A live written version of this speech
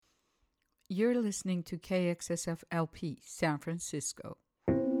You're listening to KXSF LP, San Francisco.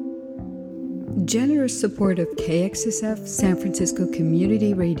 Generous support of KXSF San Francisco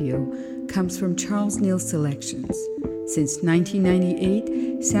Community Radio comes from Charles Neal Selections. Since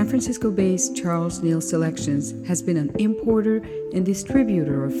 1998, San Francisco-based Charles Neal Selections has been an importer and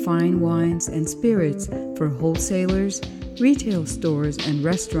distributor of fine wines and spirits for wholesalers, retail stores, and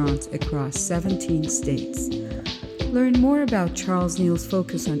restaurants across 17 states. Learn more about Charles Neal's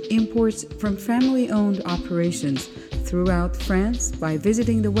focus on imports from family-owned operations throughout France by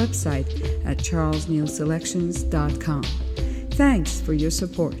visiting the website at charlesnealselections.com. Thanks for your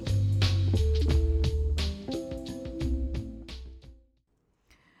support.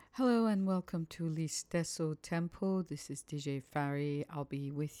 Hello and welcome to L'Istesso Tempo. This is DJ Fari. I'll be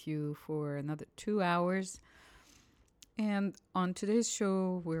with you for another 2 hours. And on today's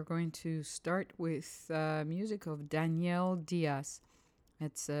show, we're going to start with music of Danielle Diaz.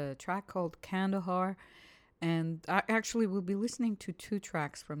 It's a track called Kandahar. And actually, we'll be listening to 2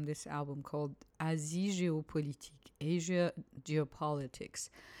 tracks from this album called Asie Géopolitique, Asia Geopolitics.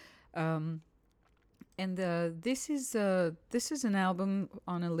 This is an album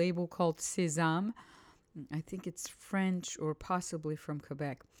on a label called Sésame. I think it's French or possibly from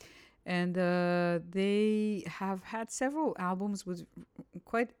Quebec. And they have had several albums with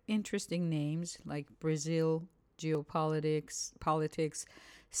quite interesting names like Brazil, Politics,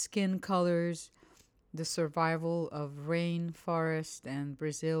 Skin Colors, The Survival of Rainforest, and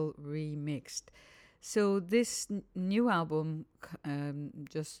Brazil Remixed. So this new album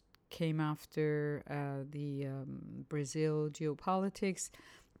just came after the Brazil Geopolitics.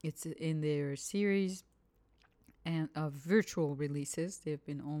 It's in their series and of virtual releases. They've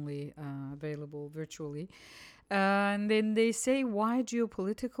been only available virtually. And then they say, why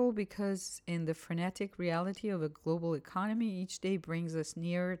geopolitical? Because in the frenetic reality of a global economy, each day brings us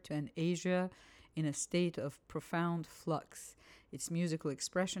nearer to an Asia in a state of profound flux. Its musical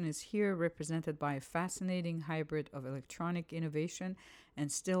expression is here represented by a fascinating hybrid of electronic innovation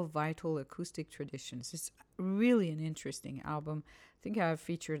and still vital acoustic traditions. It's really an interesting album. I think I've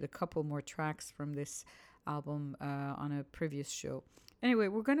featured a couple more tracks from this album on a previous show. Anyway,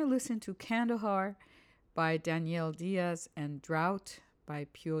 we're going to listen to Kandahar by Danielle Diaz and Drought by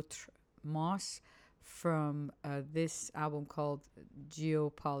Piotr Moss from this album called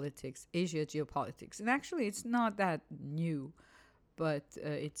Geopolitics, Asia Geopolitics. And actually, it's not that new, but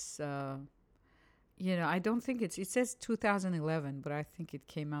it's, I don't think it says 2011, but I think it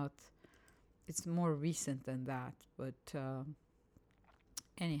came out, it's more recent than that. But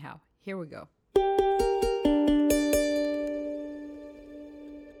anyhow, here we go.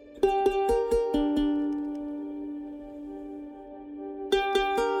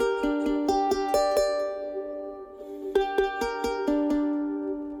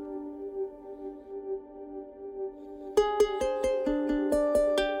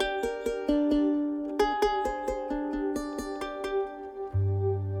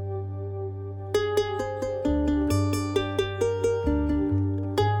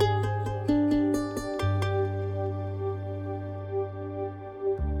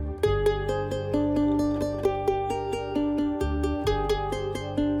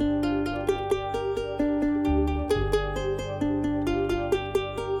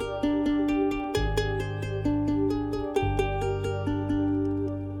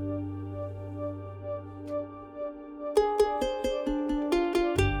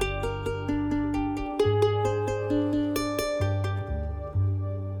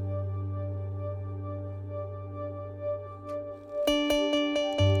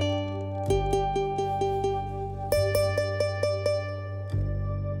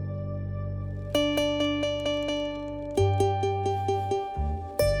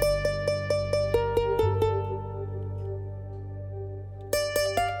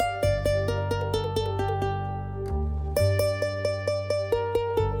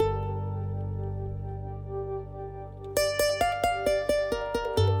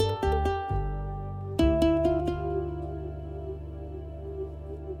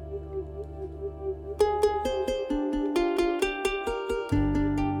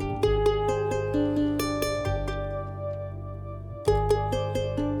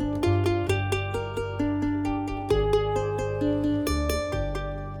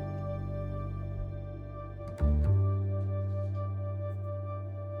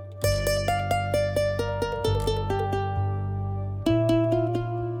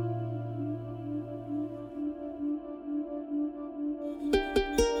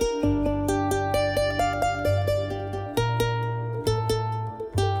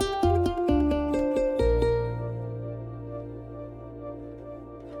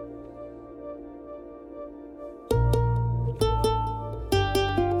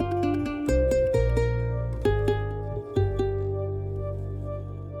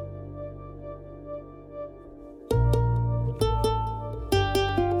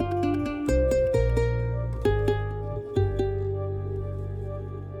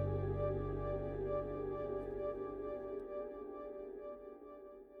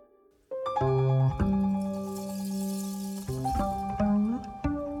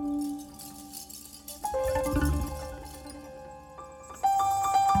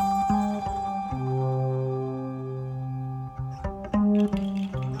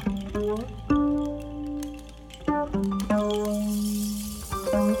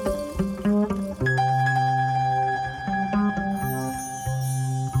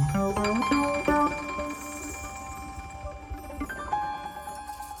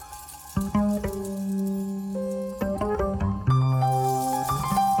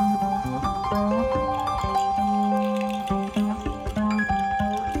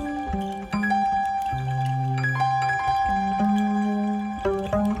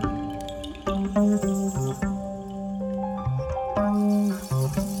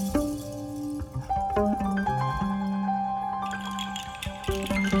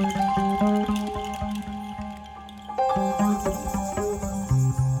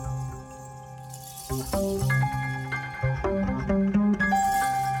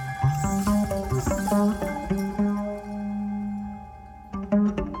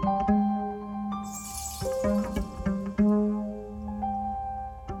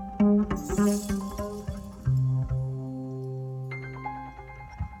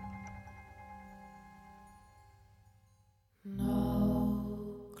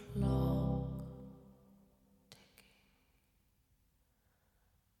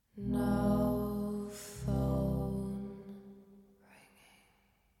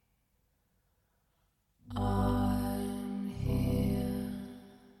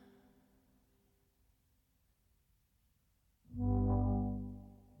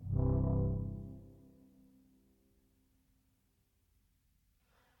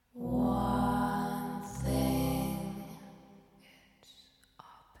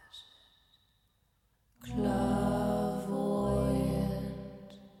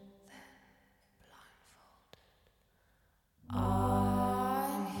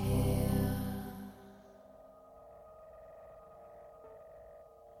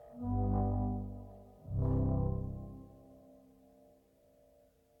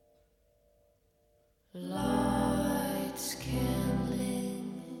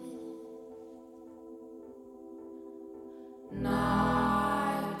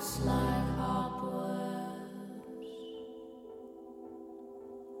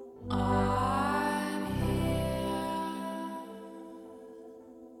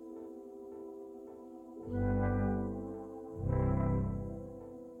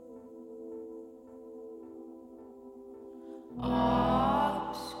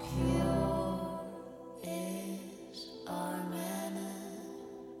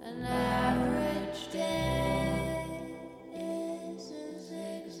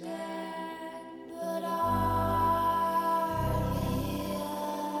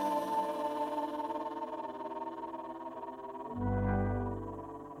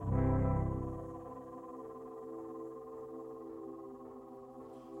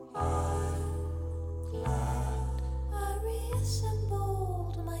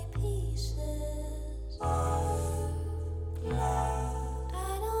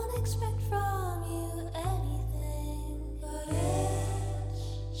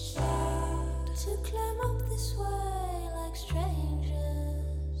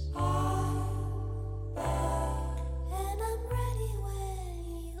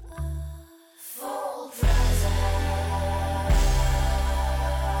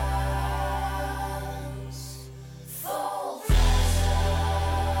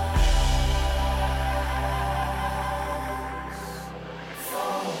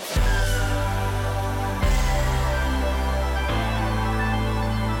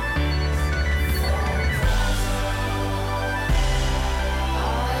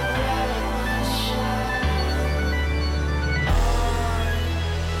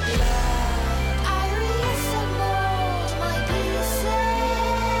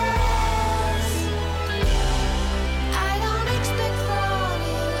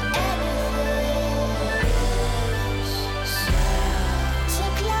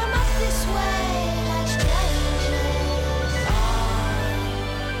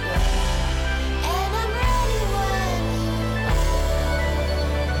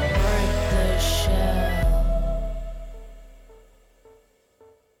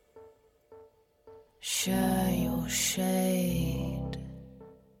 share your shade.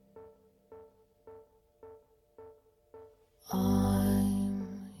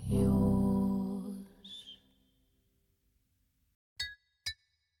 I'm yours.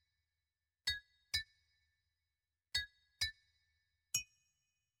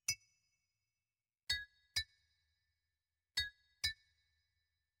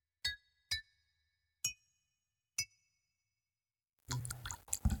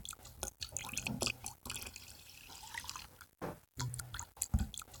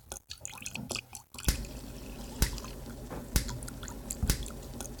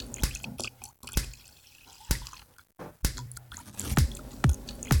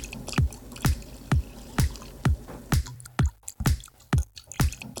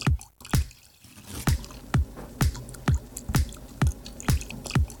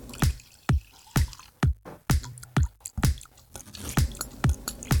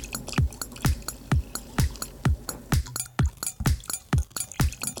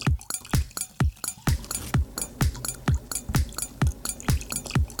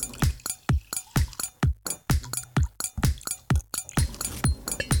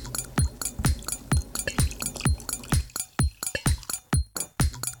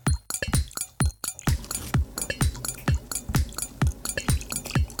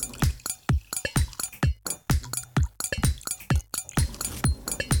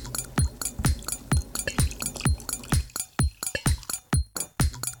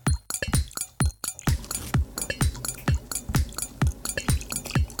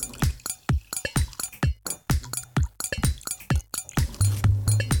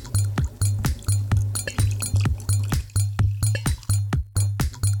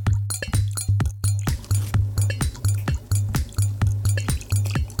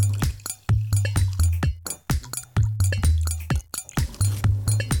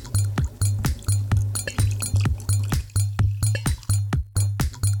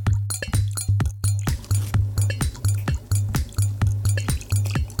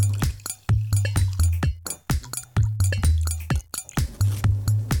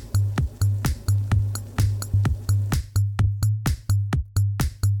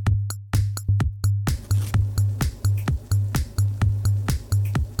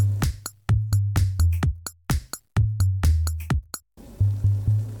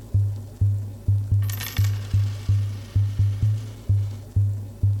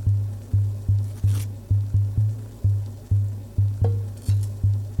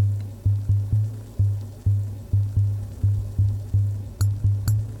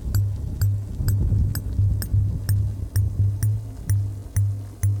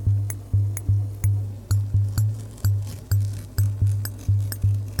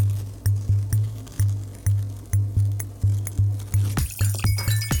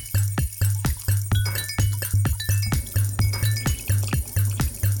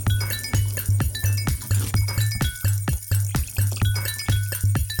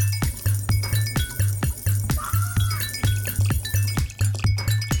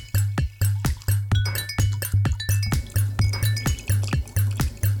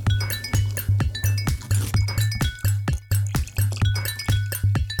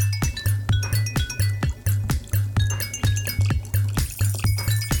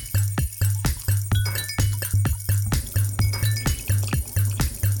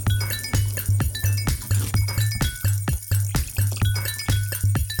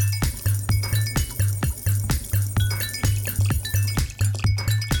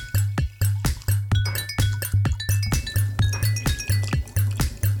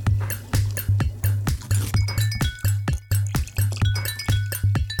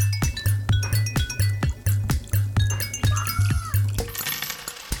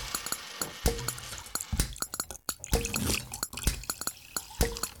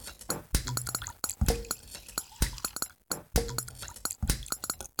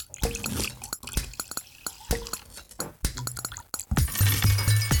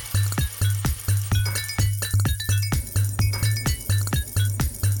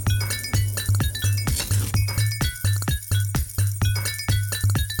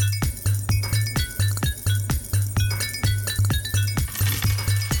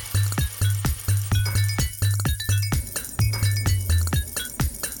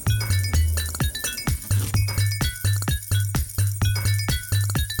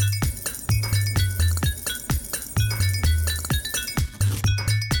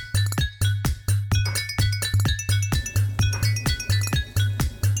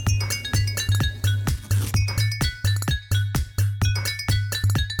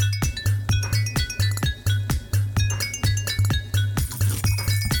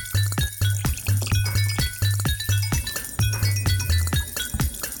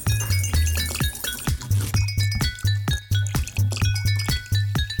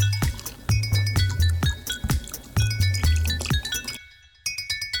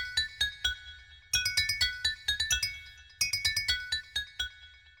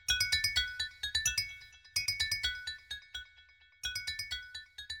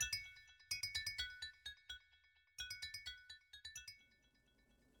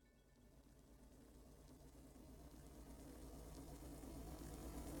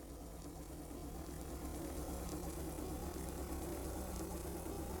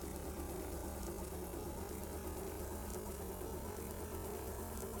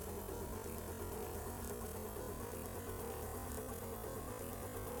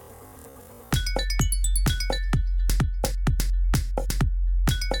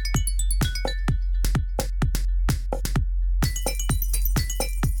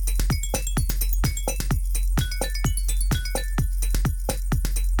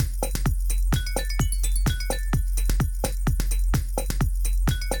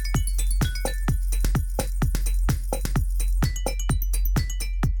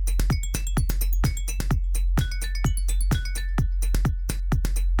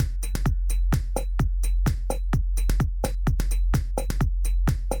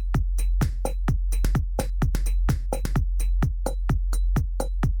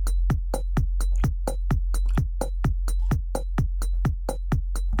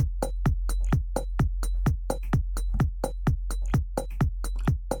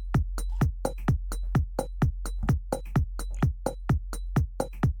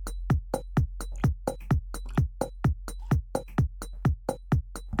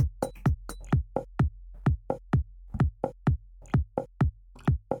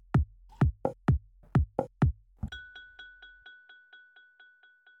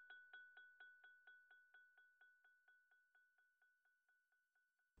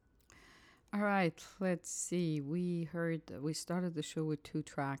 right, let's see. We started the show with two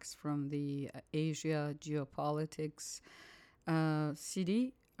tracks from the Asia Geopolitics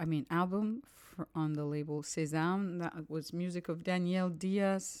CD, I mean album on the label Sésame. That was music of Daniel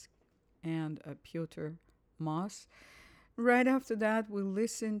Diaz and Piotr Moss. Right after that, we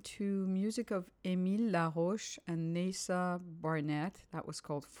listened to music of Émile Laroche and Nessa Barnett. That was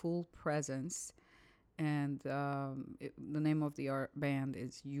called Full Presence. And the name of the band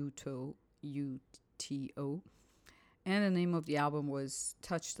is Uto, UTO. And the name of the album was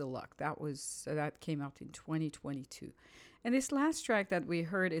Touch the Luck. That came out in 2022. And this last track that we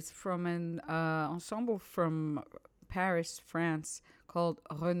heard is from an ensemble from Paris, France, called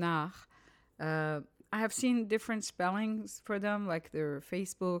Renard. I have seen different spellings for them, like their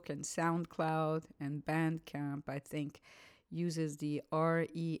Facebook and SoundCloud and Bandcamp, I think, uses the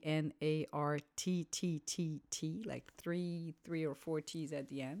RENARTTTT, like three or four T's at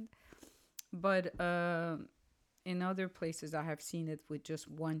the end. But in other places, I have seen it with just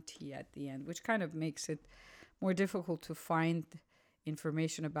one T at the end, which kind of makes it more difficult to find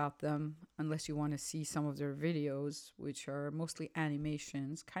information about them unless you want to see some of their videos, which are mostly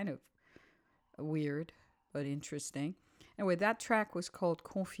animations, kind of weird but interesting. Anyway, that track was called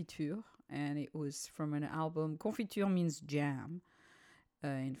Confiture, and it was from an album. Confiture means jam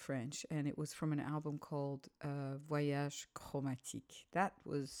in French, and it was from an album called Voyage Chromatique. That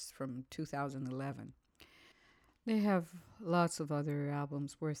was from 2011. They have lots of other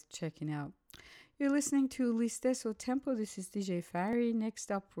albums worth checking out. You're listening to Listesso Tempo. This is DJ Fari.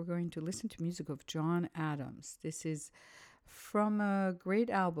 Next up, we're going to listen to music of John Adams. This is from a great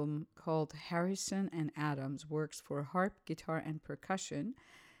album called Harrison and Adams Works for Harp, Guitar, and Percussion.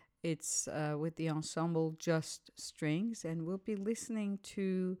 It's with the ensemble Just Strings, and we'll be listening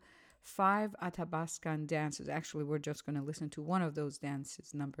to 5 Athabascan dances. Actually, we're just going to listen to one of those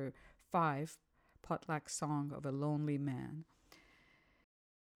dances, number 5, Potluck Song of a Lonely Man.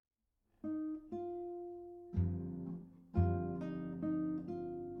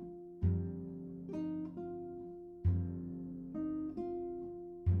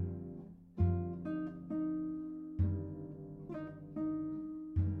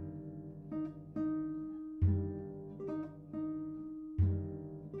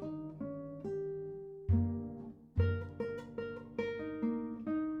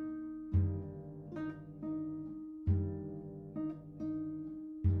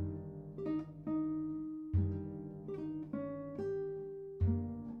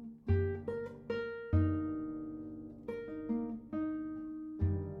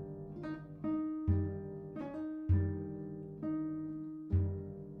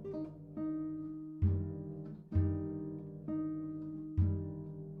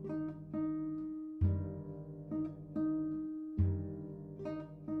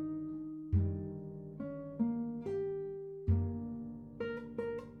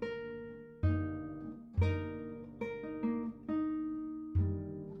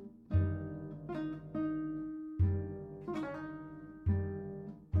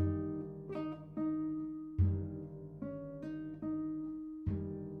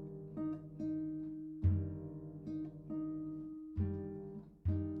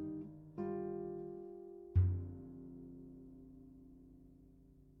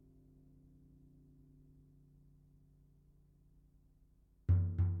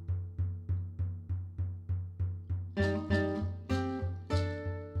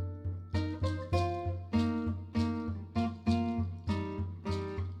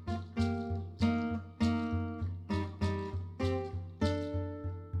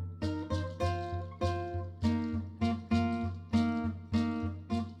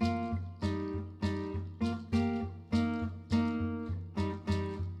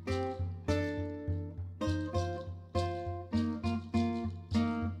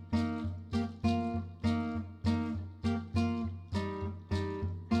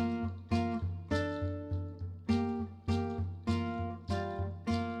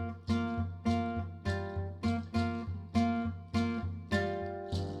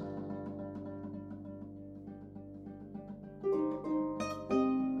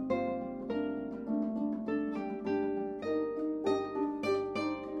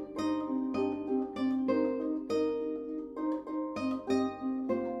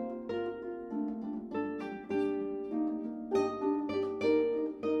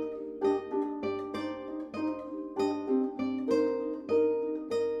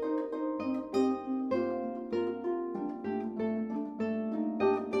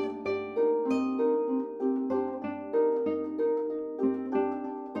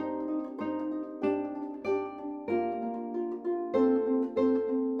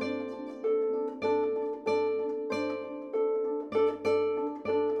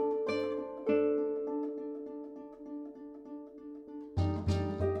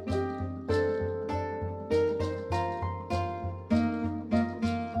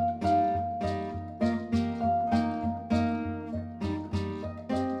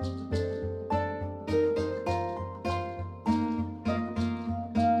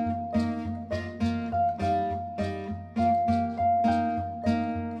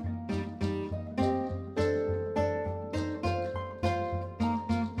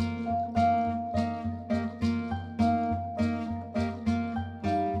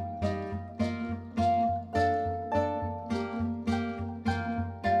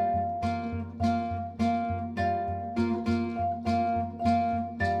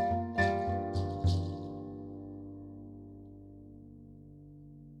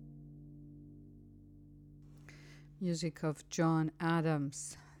 Music of John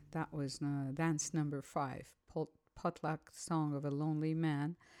Adams. That was dance number 5, Potluck Song of a Lonely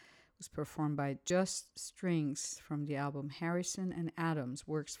Man, was performed by Just Strings from the album Harrison and Adams,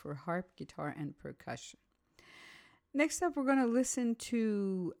 works for harp, guitar, and percussion. Next up, we're going to listen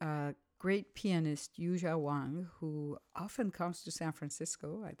to great pianist Yuja Wang, who often comes to San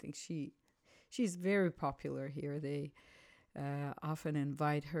Francisco. I think she's very popular here. They often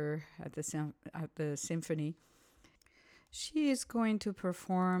invite her at the symphony. She is going to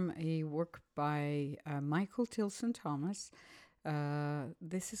perform a work by Michael Tilson Thomas.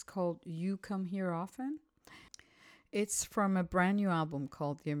 This is called You Come Here Often. It's from a brand new album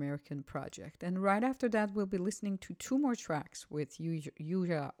called The American Project. And right after that, we'll be listening to 2 more tracks with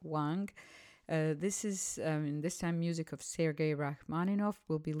Yuja Wang. This is, this time, music of Sergei Rachmaninoff.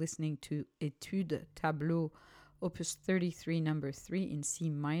 We'll be listening to Etude Tableau, Opus 33, number 3 in C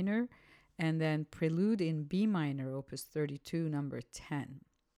minor, and then Prelude in B minor, Opus 32, number 10.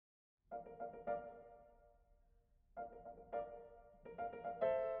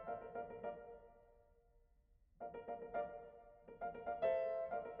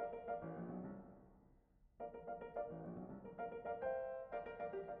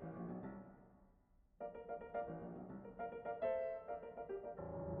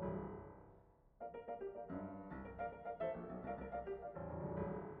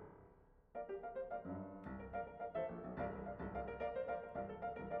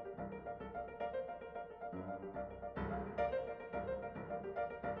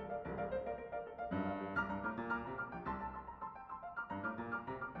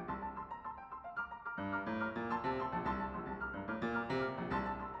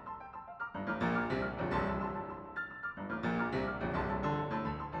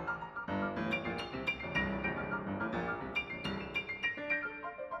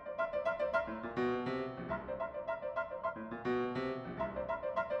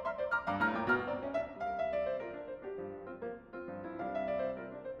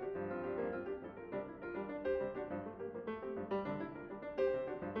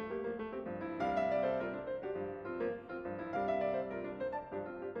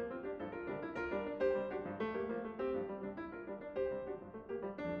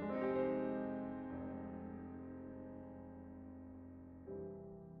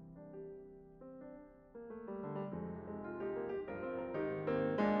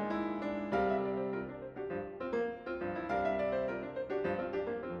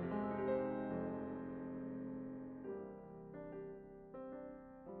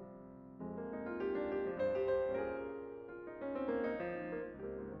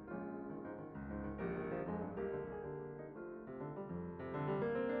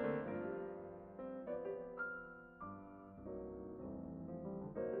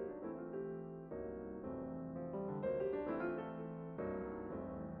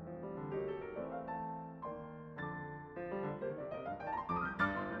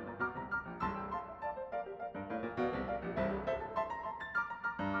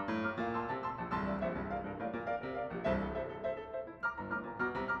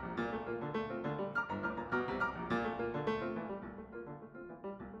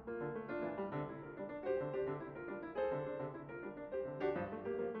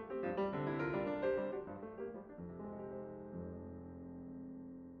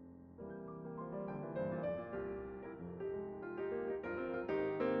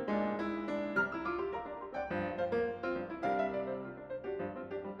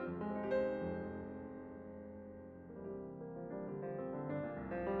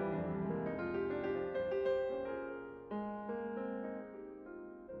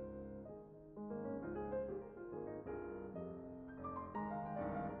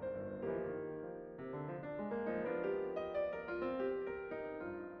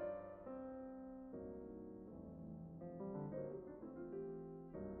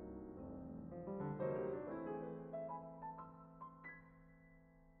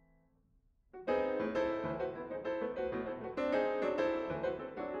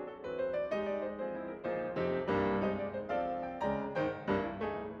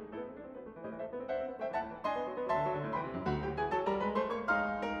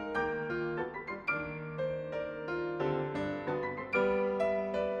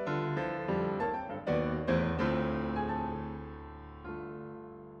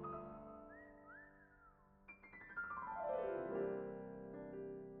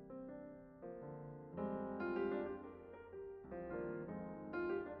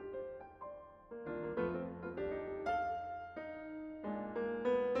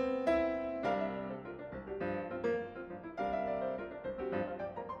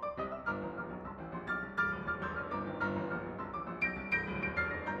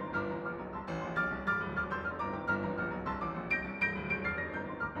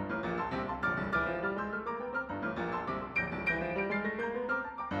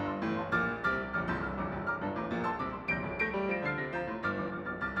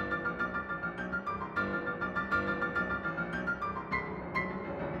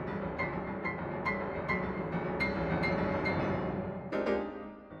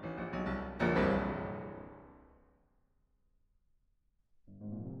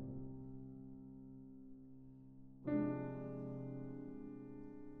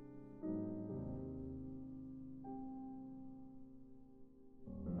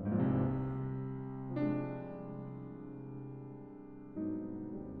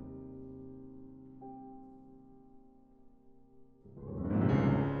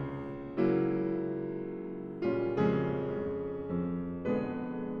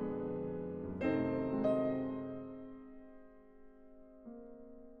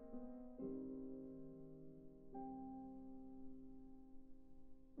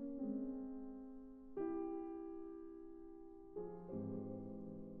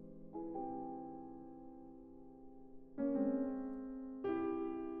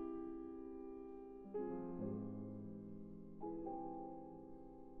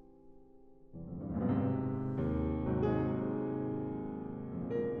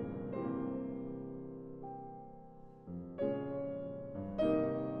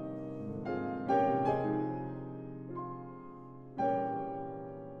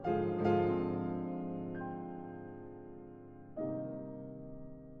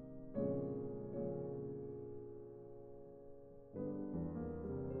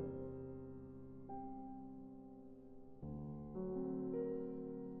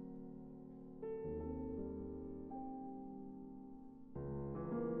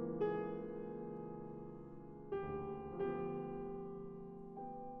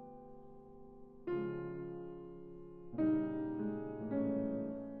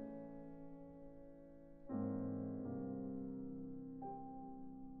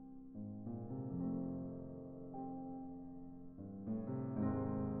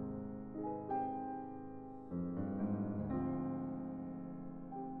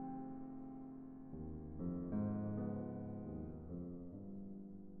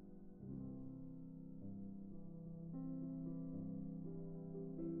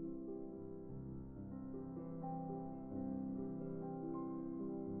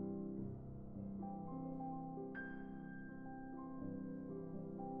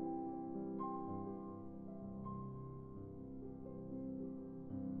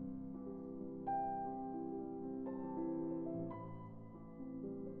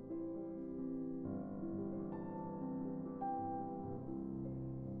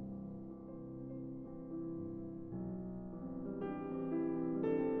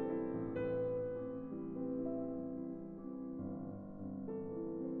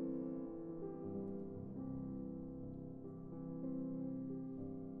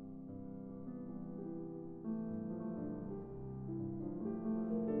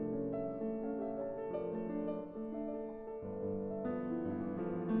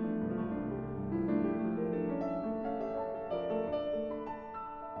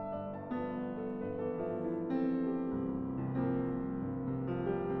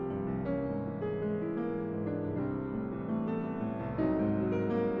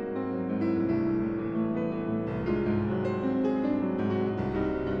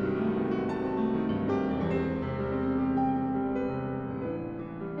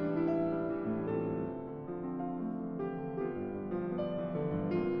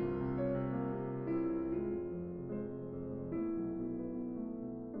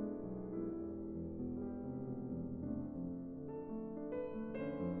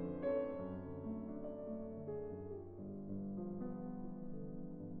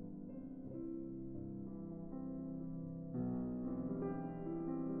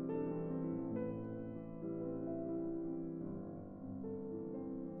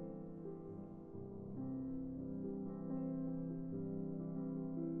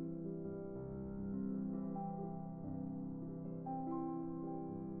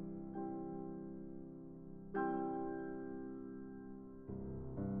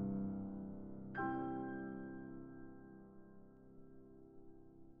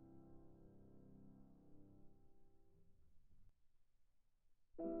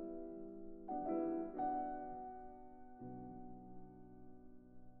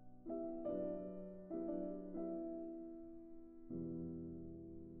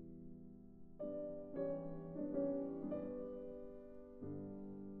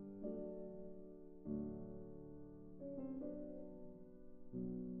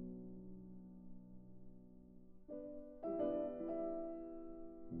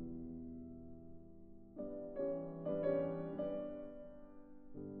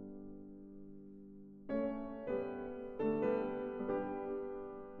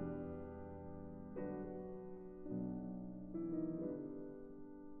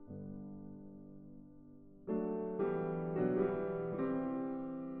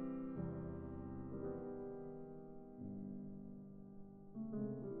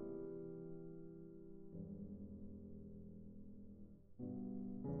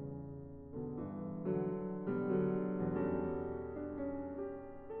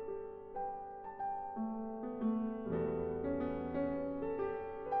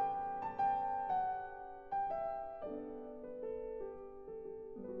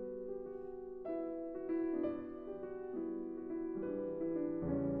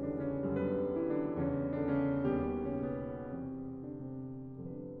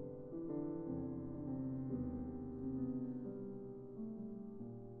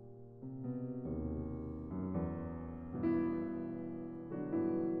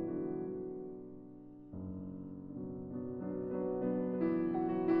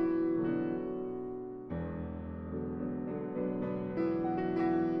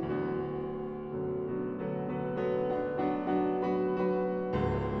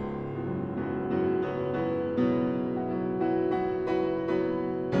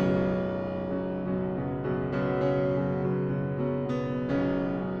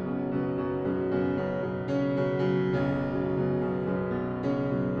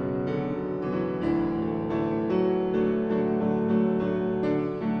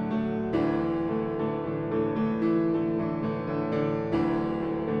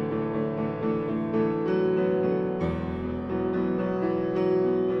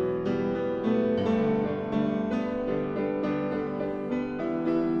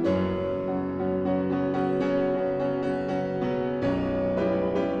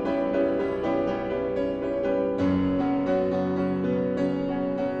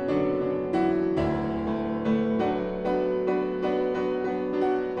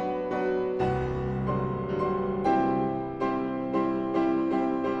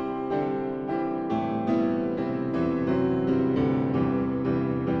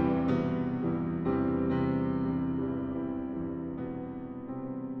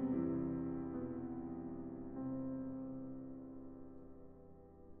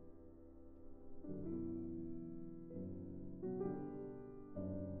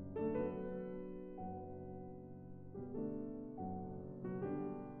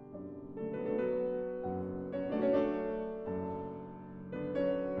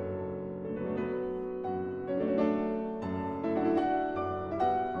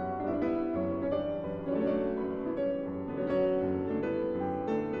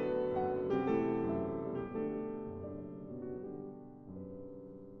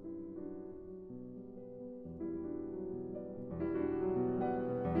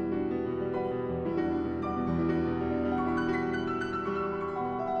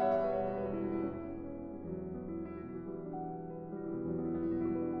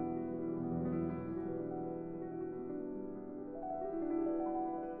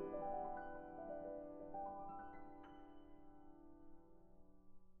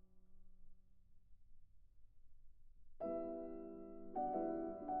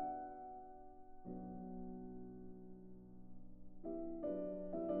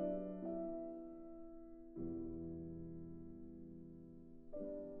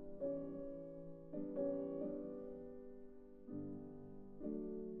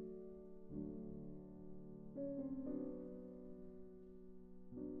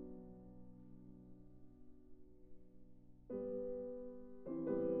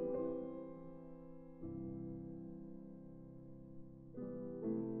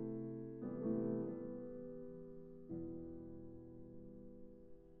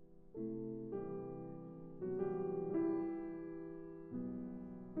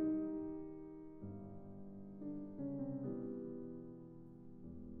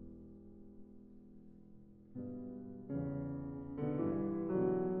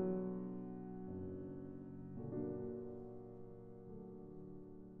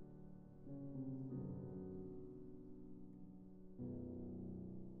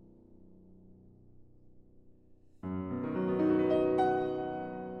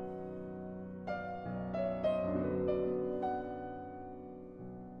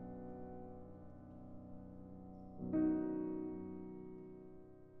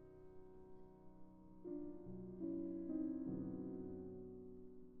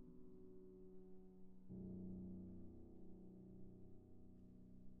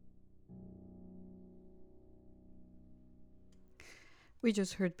 We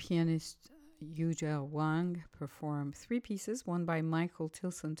just heard pianist Yuja Wang perform three pieces, one by Michael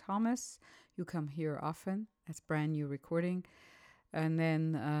Tilson Thomas, You Come Here Often, that's brand new recording, and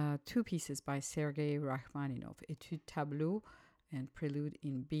then two pieces by Sergei Rachmaninov, Etude Tableau and Prelude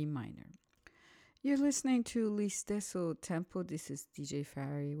in B minor. You're listening to Listesso Tempo. This is DJ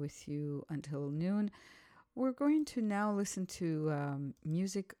Fari with you until noon. We're going to now listen to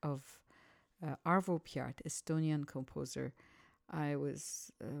music of Arvo Pärt, Estonian composer. I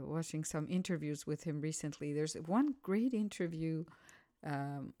was watching some interviews with him recently. There's one great interview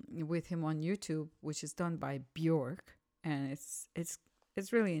with him on YouTube, which is done by Björk, and it's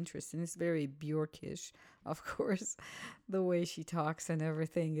really interesting. It's very Björkish, of course, the way she talks and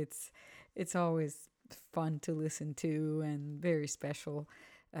everything. It's always fun to listen to and very special.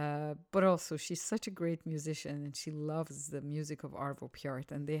 But also, she's such a great musician, and she loves the music of Arvo Pärt,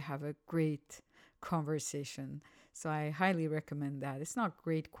 and they have a great conversation. So I highly recommend that. It's not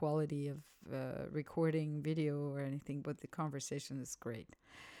great quality of recording, video, or anything, but the conversation is great.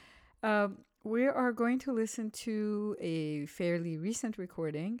 We are going to listen to a fairly recent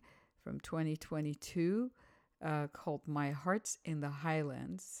recording from 2022 called My Heart's in the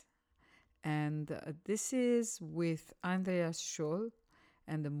Highlands. And this is with Andreas Scholl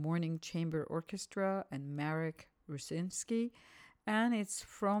and the Morning Chamber Orchestra and Marek Rusinski. And it's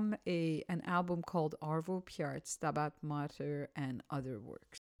from an album called Arvo Pärt, Stabat Mater, and Other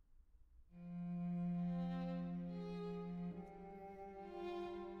Works.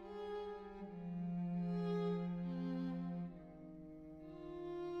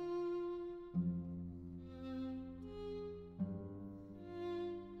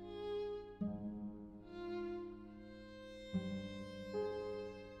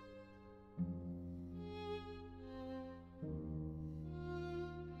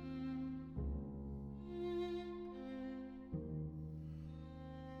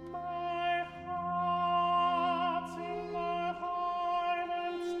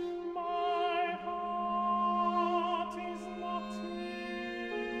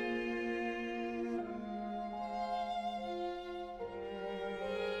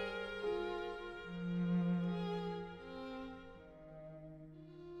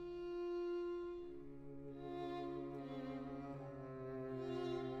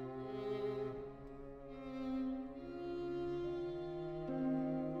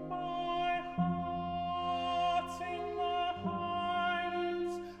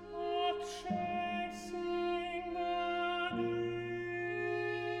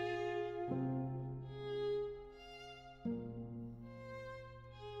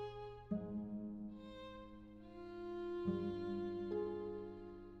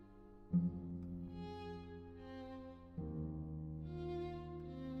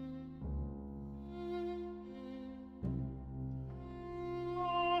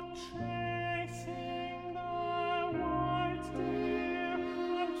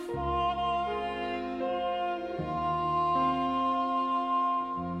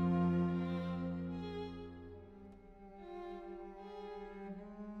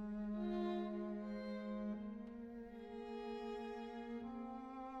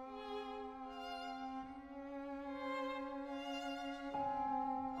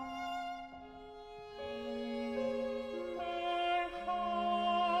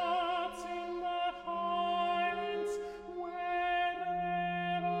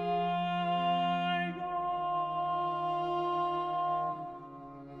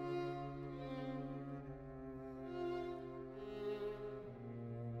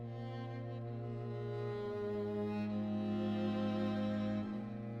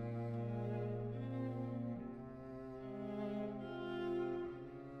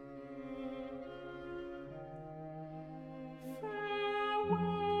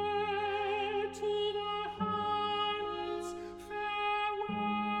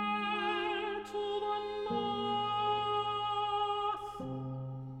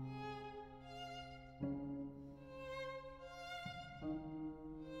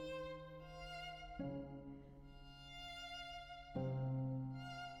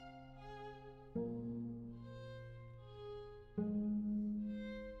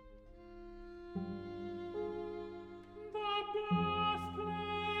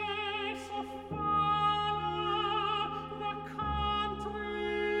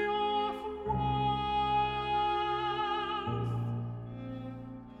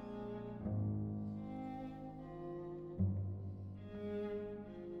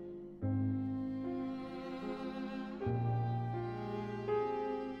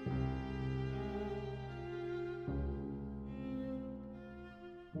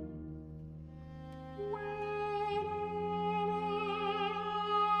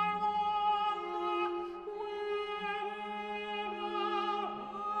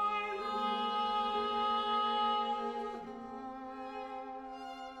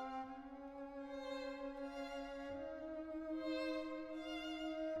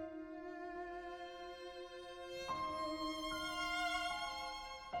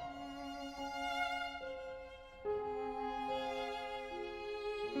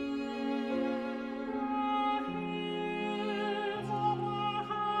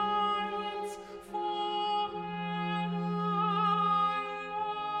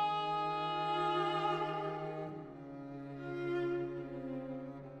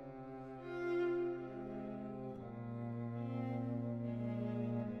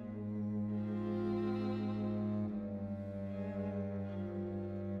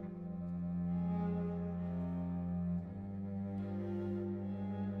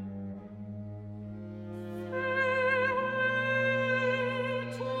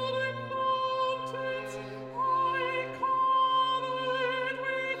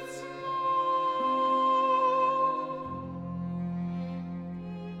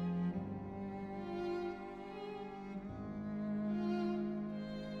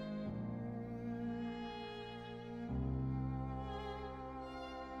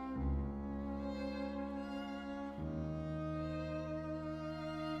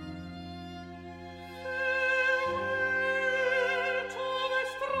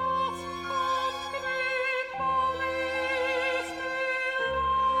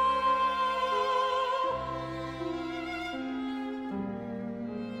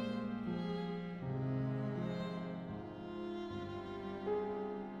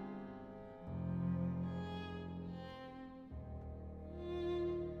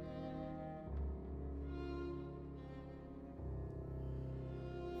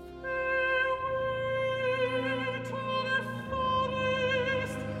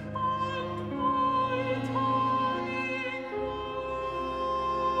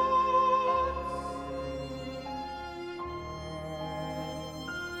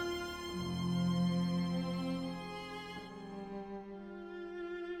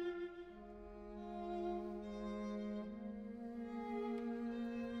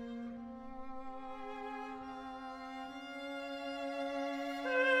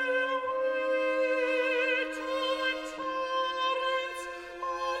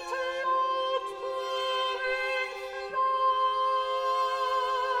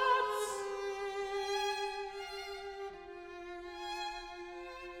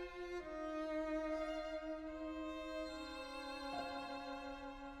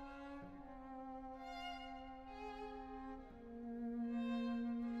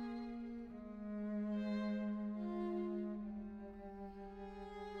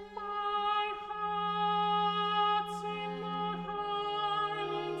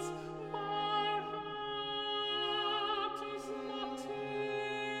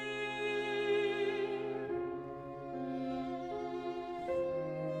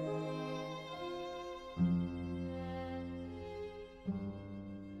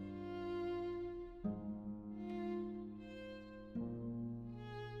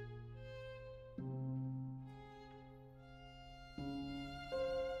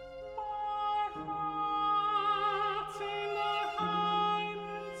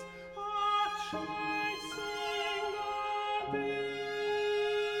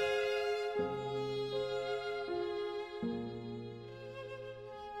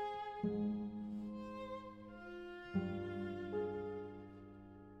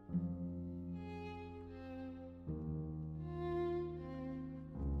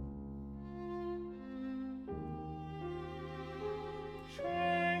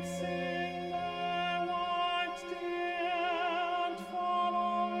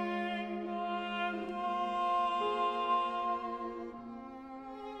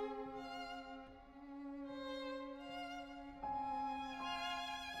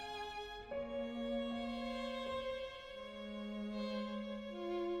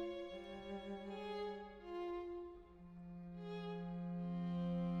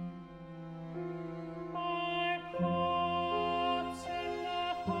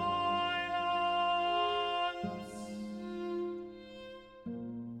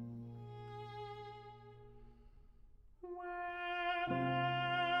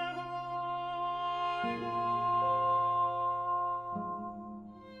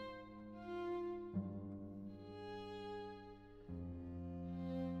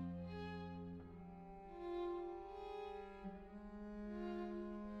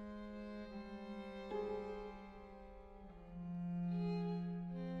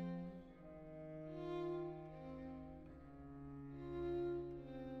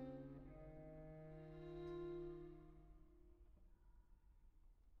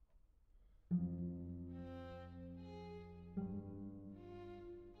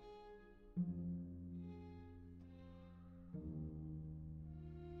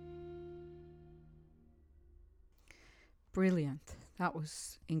 Brilliant. That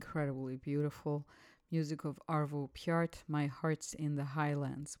was incredibly beautiful. Music of Arvo Pärt, My Heart's in the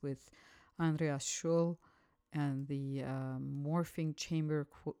Highlands, with Andreas Scholl and the Morphing Chamber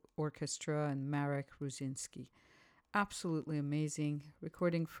Orchestra and Marek Ruzinski. Absolutely amazing.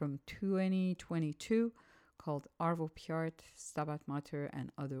 Recording from 2022 called Arvo Pärt, Stabat Mater,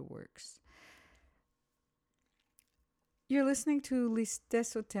 and Other Works. You're listening to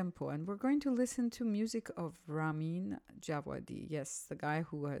L'Istesso Tempo, and we're going to listen to music of Ramin Djawadi. Yes, the guy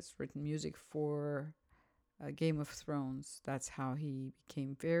who has written music for Game of Thrones. That's how he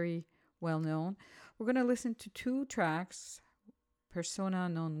became very well known. We're going to listen to two tracks, Persona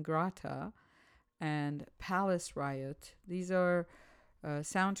Non Grata and Palace Riot. These are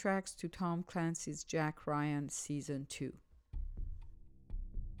soundtracks to Tom Clancy's Jack Ryan Season 2.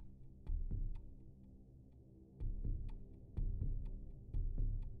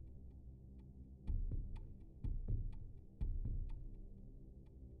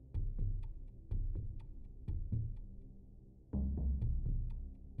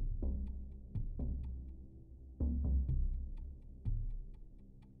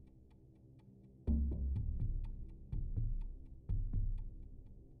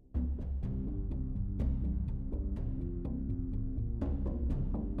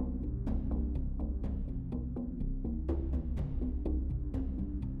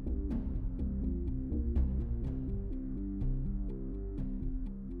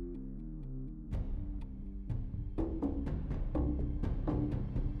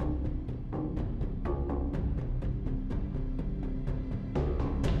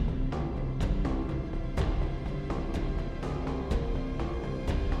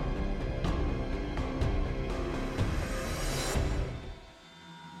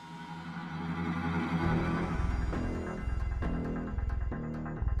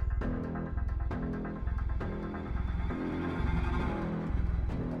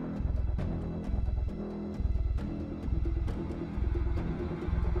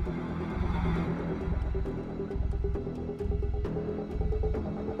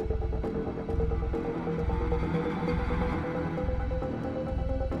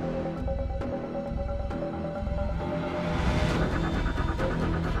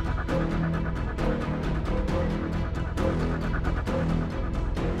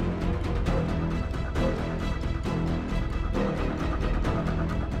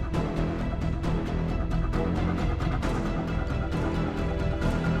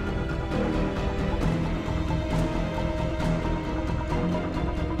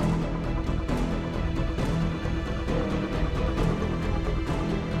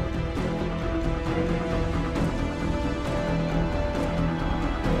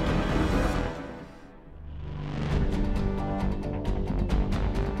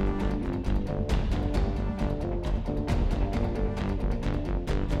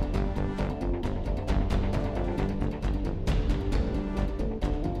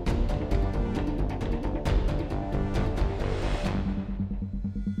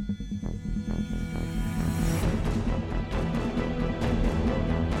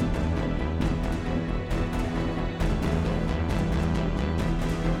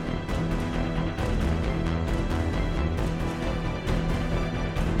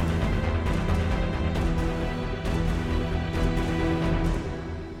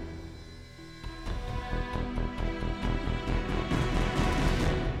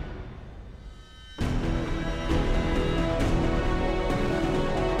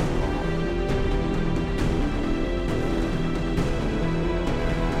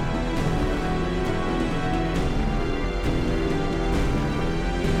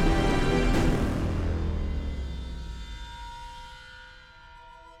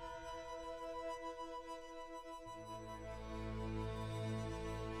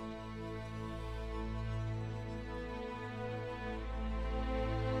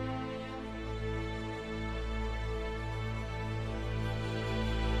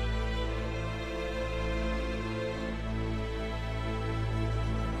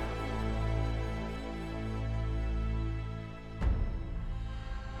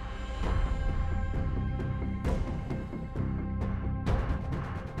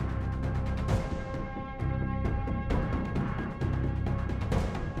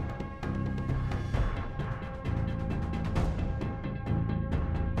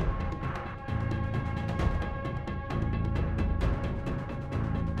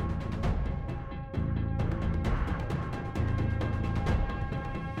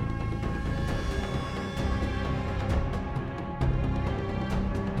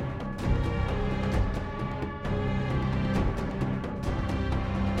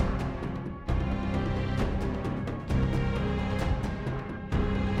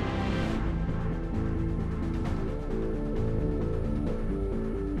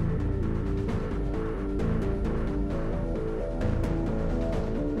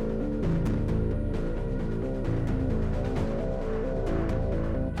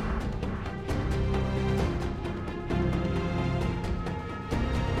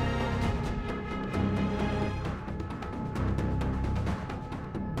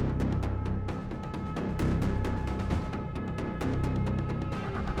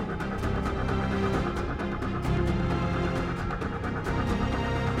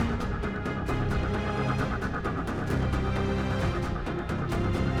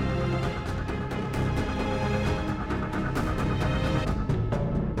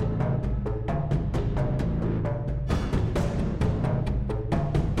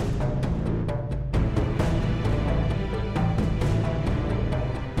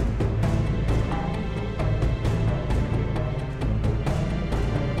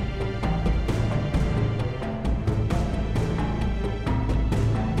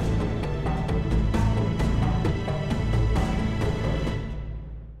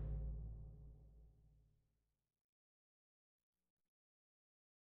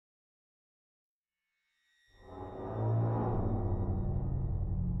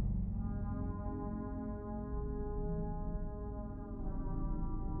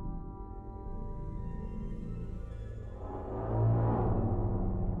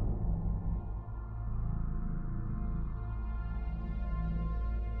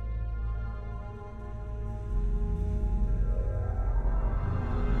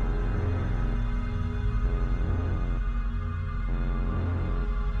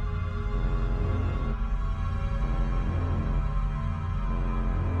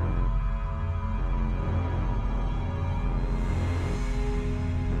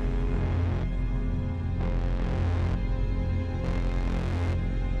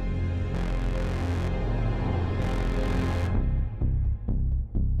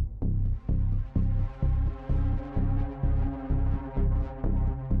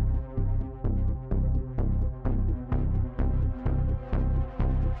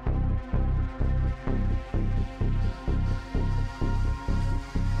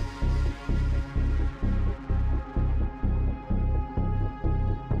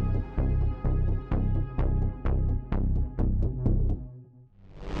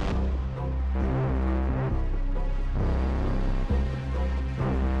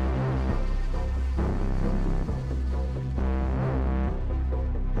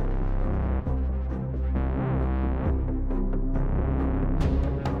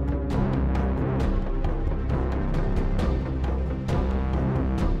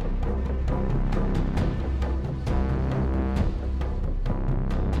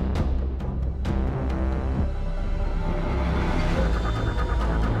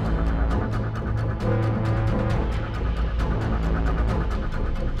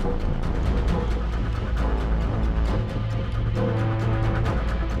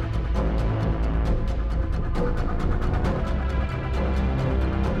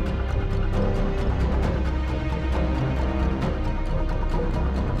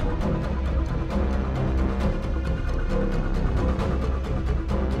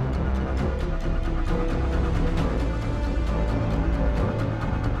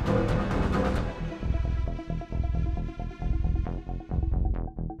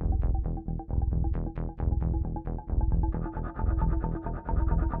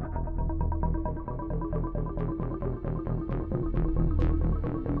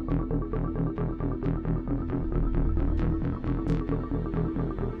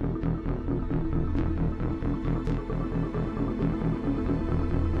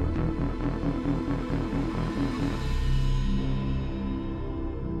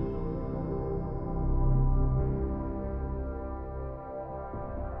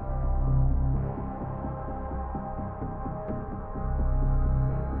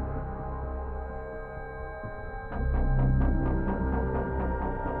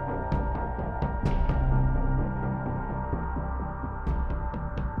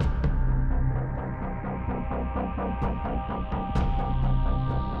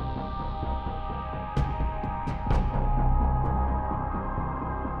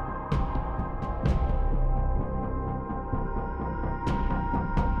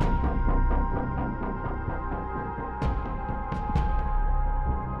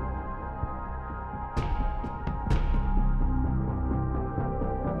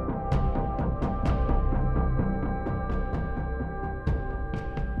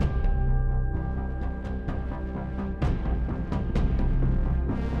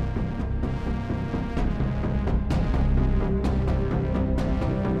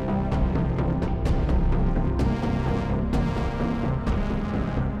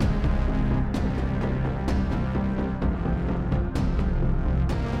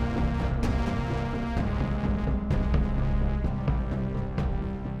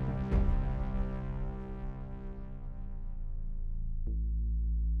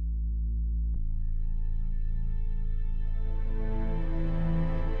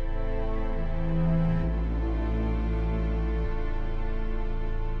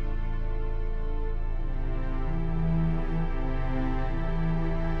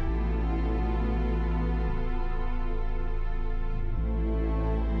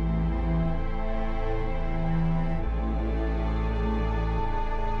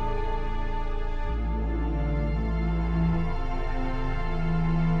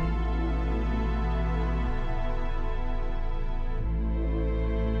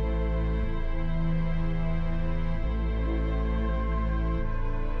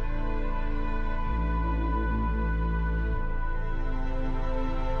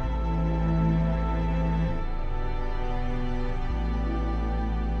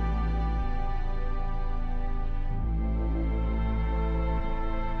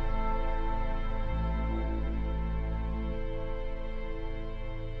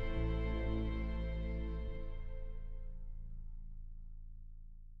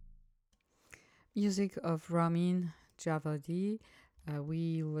 Music of Ramin Javadi.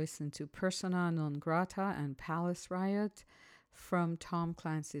 We listened to Persona Non Grata and Palace Riot from Tom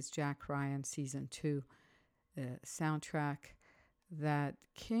Clancy's Jack Ryan Season 2 soundtrack that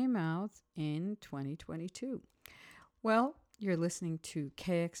came out in 2022. Well, you're listening to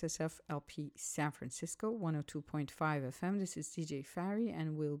KXSF LP San Francisco 102.5 FM. This is DJ Fari,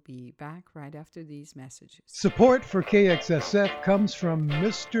 and we'll be back right after these messages. Support for KXSF comes from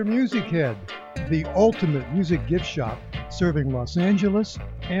Mr. Music Head, the ultimate music gift shop serving Los Angeles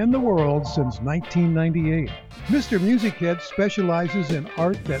and the world since 1998. Mr. Music Head specializes in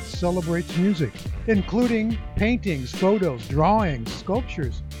art that celebrates music, including paintings, photos, drawings,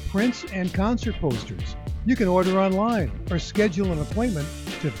 sculptures, prints, and concert posters. You can order online or schedule an appointment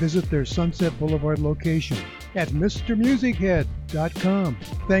to visit their Sunset Boulevard location at MrMusicHead.com.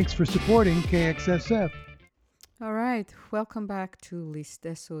 Thanks for supporting KXSF. All right, welcome back to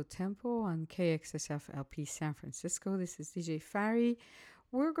Listesso Tempo on KXSF LP San Francisco. This is DJ Fari.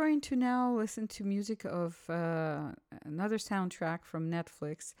 We're going to now listen to music of another soundtrack from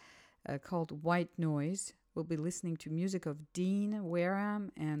Netflix called White Noise. We'll be listening to music of Dean Wareham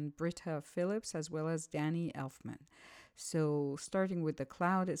and Britta Phillips, as well as Danny Elfman. So, starting with The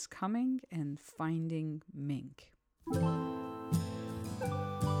Cloud is Coming and Finding Mink.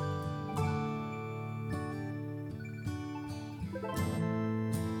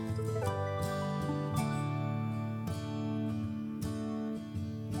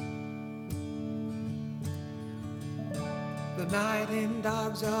 The night-in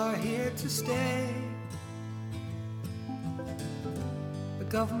dogs are here to stay. The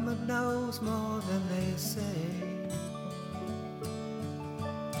government knows more than they say.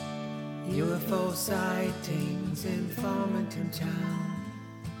 UFO sightings in Farmington town.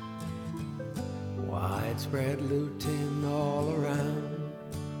 Widespread looting all around.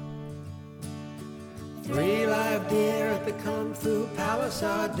 3 live deer at the Kung Fu Palace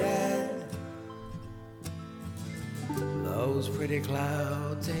are dead. Those pretty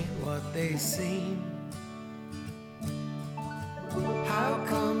clouds ain't what they seem. How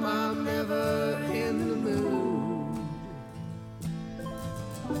come I'm never in the mood?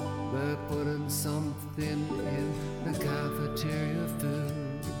 We're putting something in the cafeteria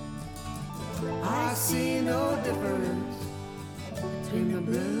food. I see no difference between the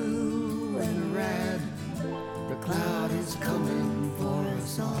blue and the red. The cloud is coming for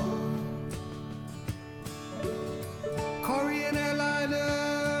us all. Korean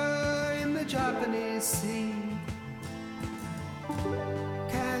airliner in the Japanese sea.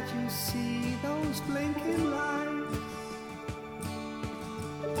 Can't you see those blinking lights?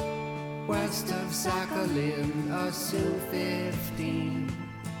 West of Sakhalin, a Su-15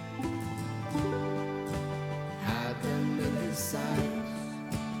 had them in his sights.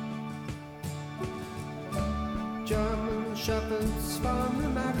 German shepherds from New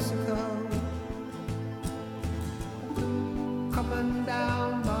Mexico coming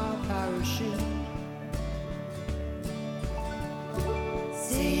down by parachute.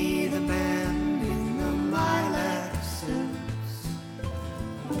 See the men in the lilac suits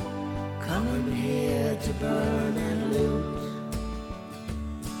coming here to burn and loot.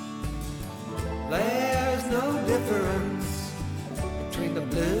 There's no difference between the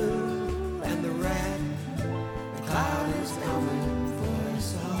blue and the red. The cloud is coming for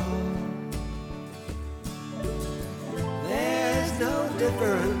us all. There's no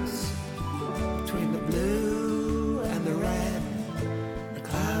difference between the blue and the red. The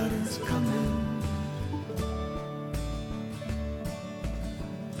cloud is coming.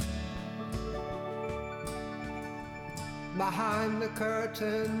 Behind the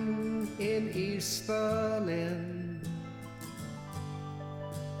curtain in East Berlin,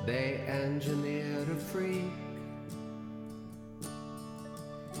 they engineered a freak.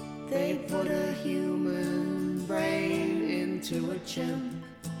 They put a human brain into a chimp.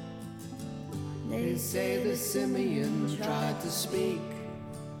 They say the simian tried to speak.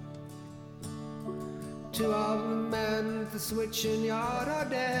 2 of the men at the switching yard are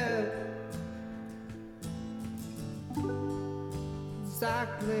dead.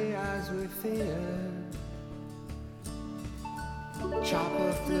 Exactly as we feared.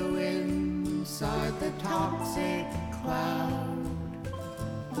 Chopper flew inside the toxic cloud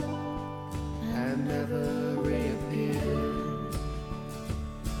and never reappeared.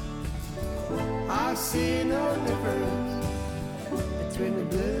 I see no difference between the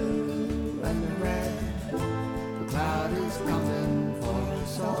blue and the red. The cloud is coming for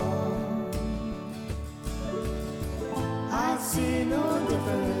us all. I see no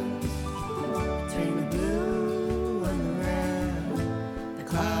difference between the blue and the red. The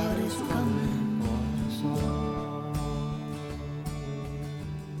cloud is coming for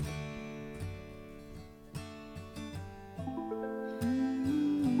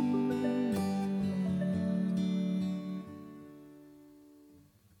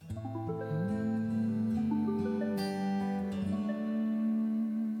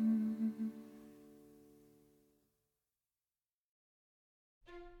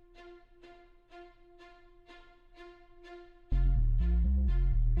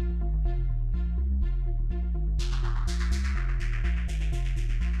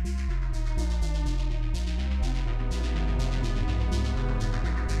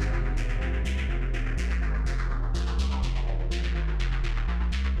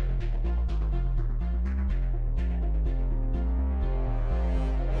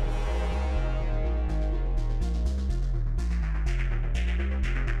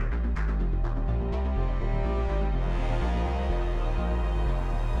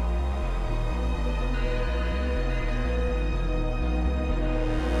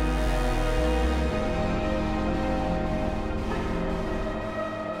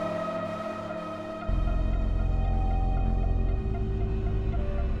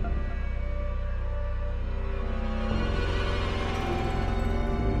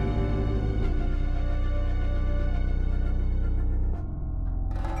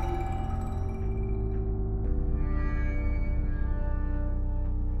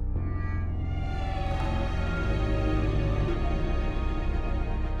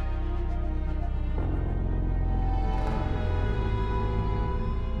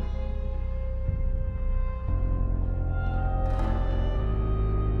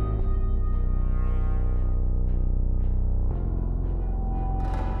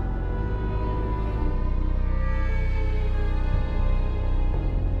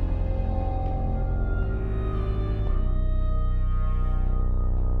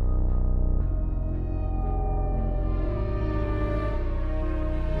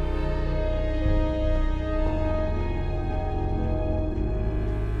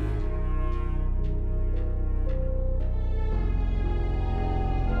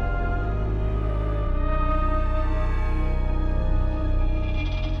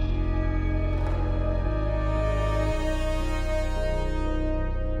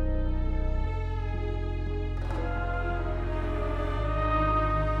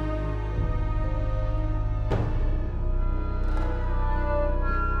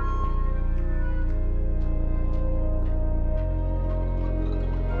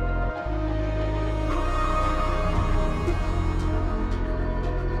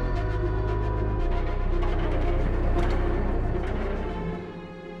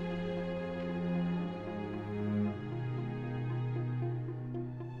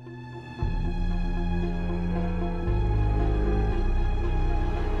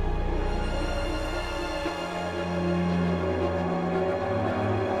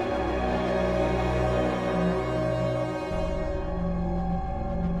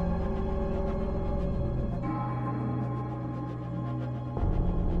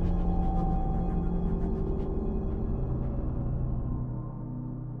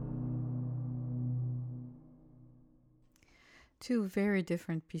Two very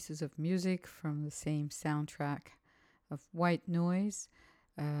different pieces of music from the same soundtrack of White Noise.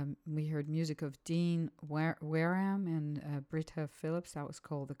 We heard music of Dean Wareham and Britta Phillips. That was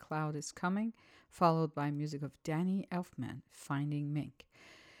called The Cloud is Coming, followed by music of Danny Elfman, Finding Mink.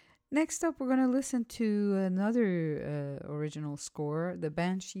 Next up, we're going to listen to another original score, The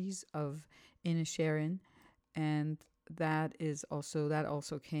Banshees of Inisherin, and that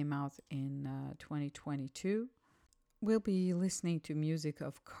also came out in 2022. We'll be listening to music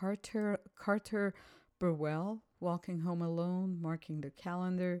of Carter Burwell, Walking Home Alone, Marking the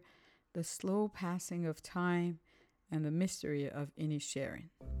Calendar, The Slow Passing of Time, and The Mystery of Inisherin.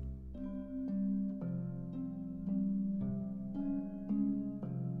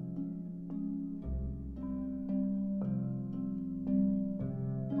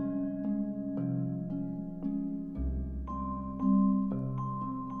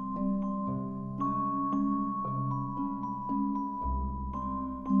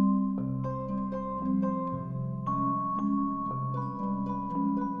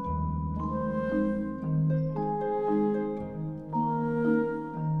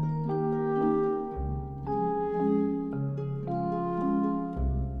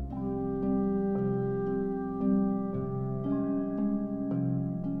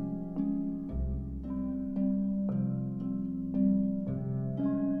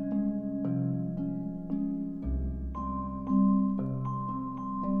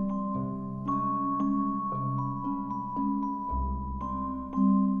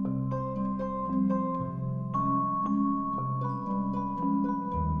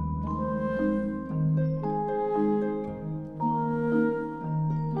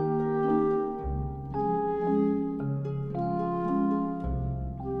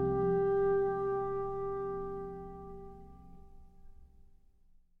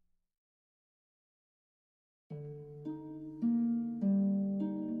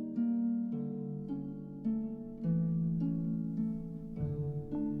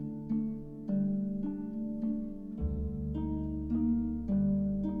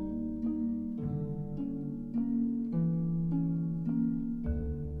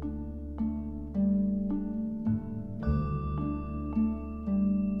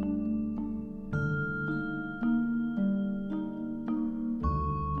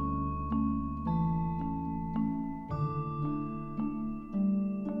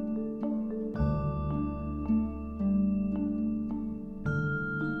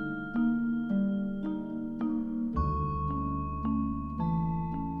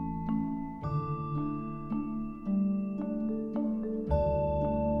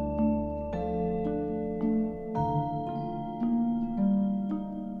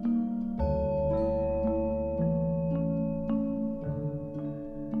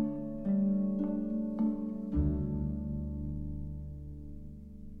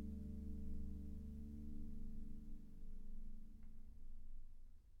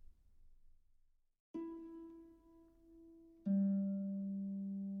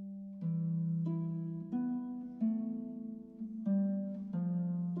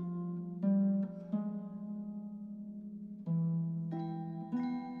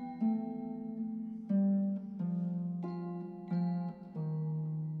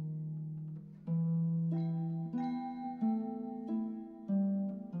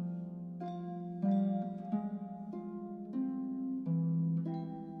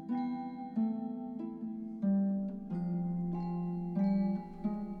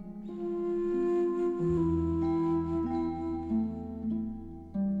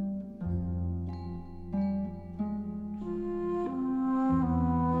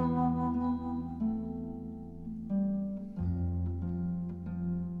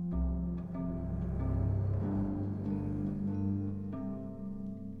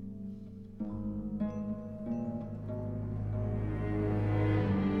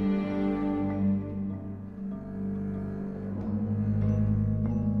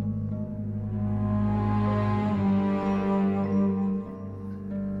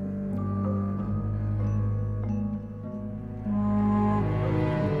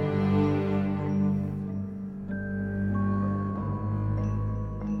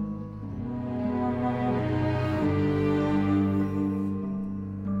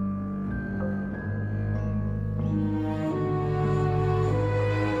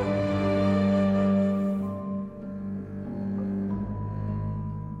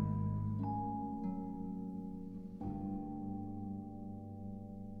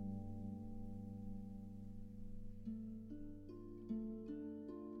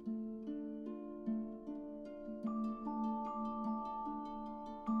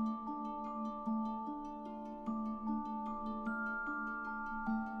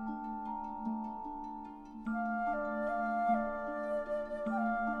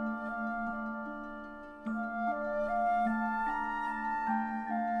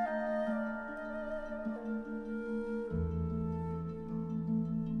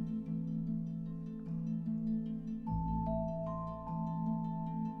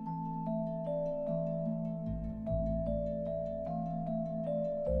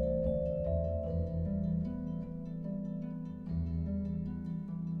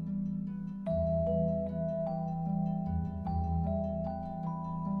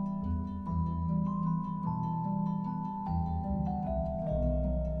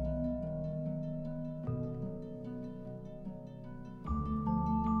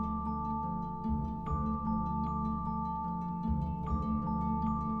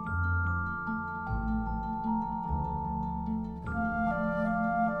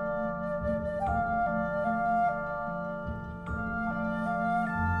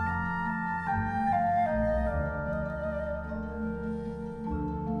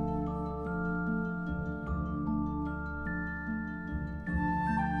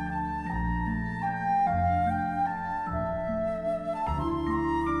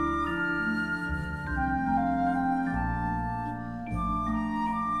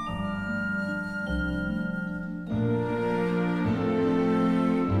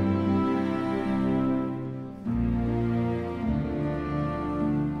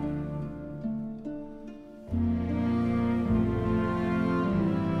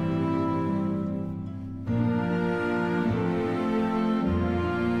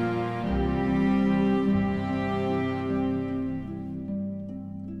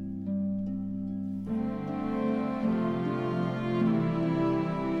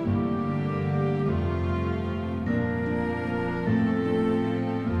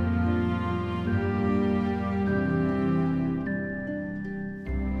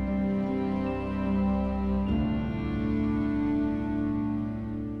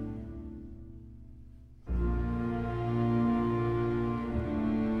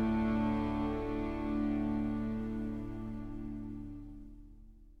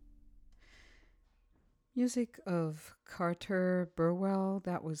 Music of Carter Burwell.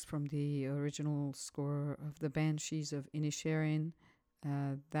 That was from the original score of The Banshees of Inisherin.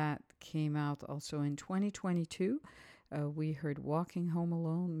 That came out also in 2022. We heard Walking Home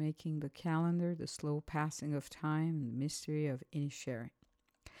Alone, Making the Calendar, The Slow Passing of Time, and The Mystery of Inisherin.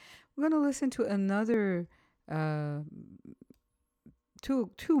 We're going to listen to another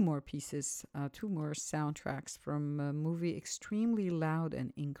two more pieces, two more soundtracks from a movie Extremely Loud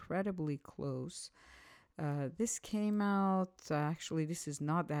and Incredibly Close. This came out, actually, this is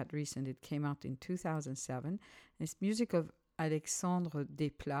not that recent. It came out in 2007. It's music of Alexandre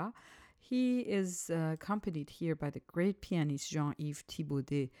Desplat. He is accompanied here by the great pianist Jean-Yves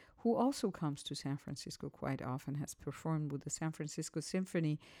Thibaudet, who also comes to San Francisco quite often, has performed with the San Francisco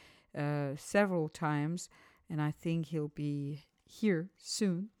Symphony several times, and I think he'll be here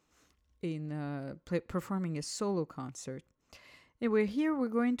soon in performing a solo concert. Anyway, here we're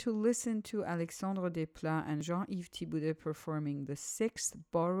going to listen to Alexandre Desplat and Jean-Yves Thibaudet performing The Sixth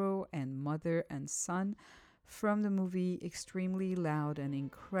Borough and Mother and Son from the movie Extremely Loud and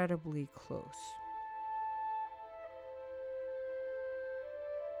Incredibly Close.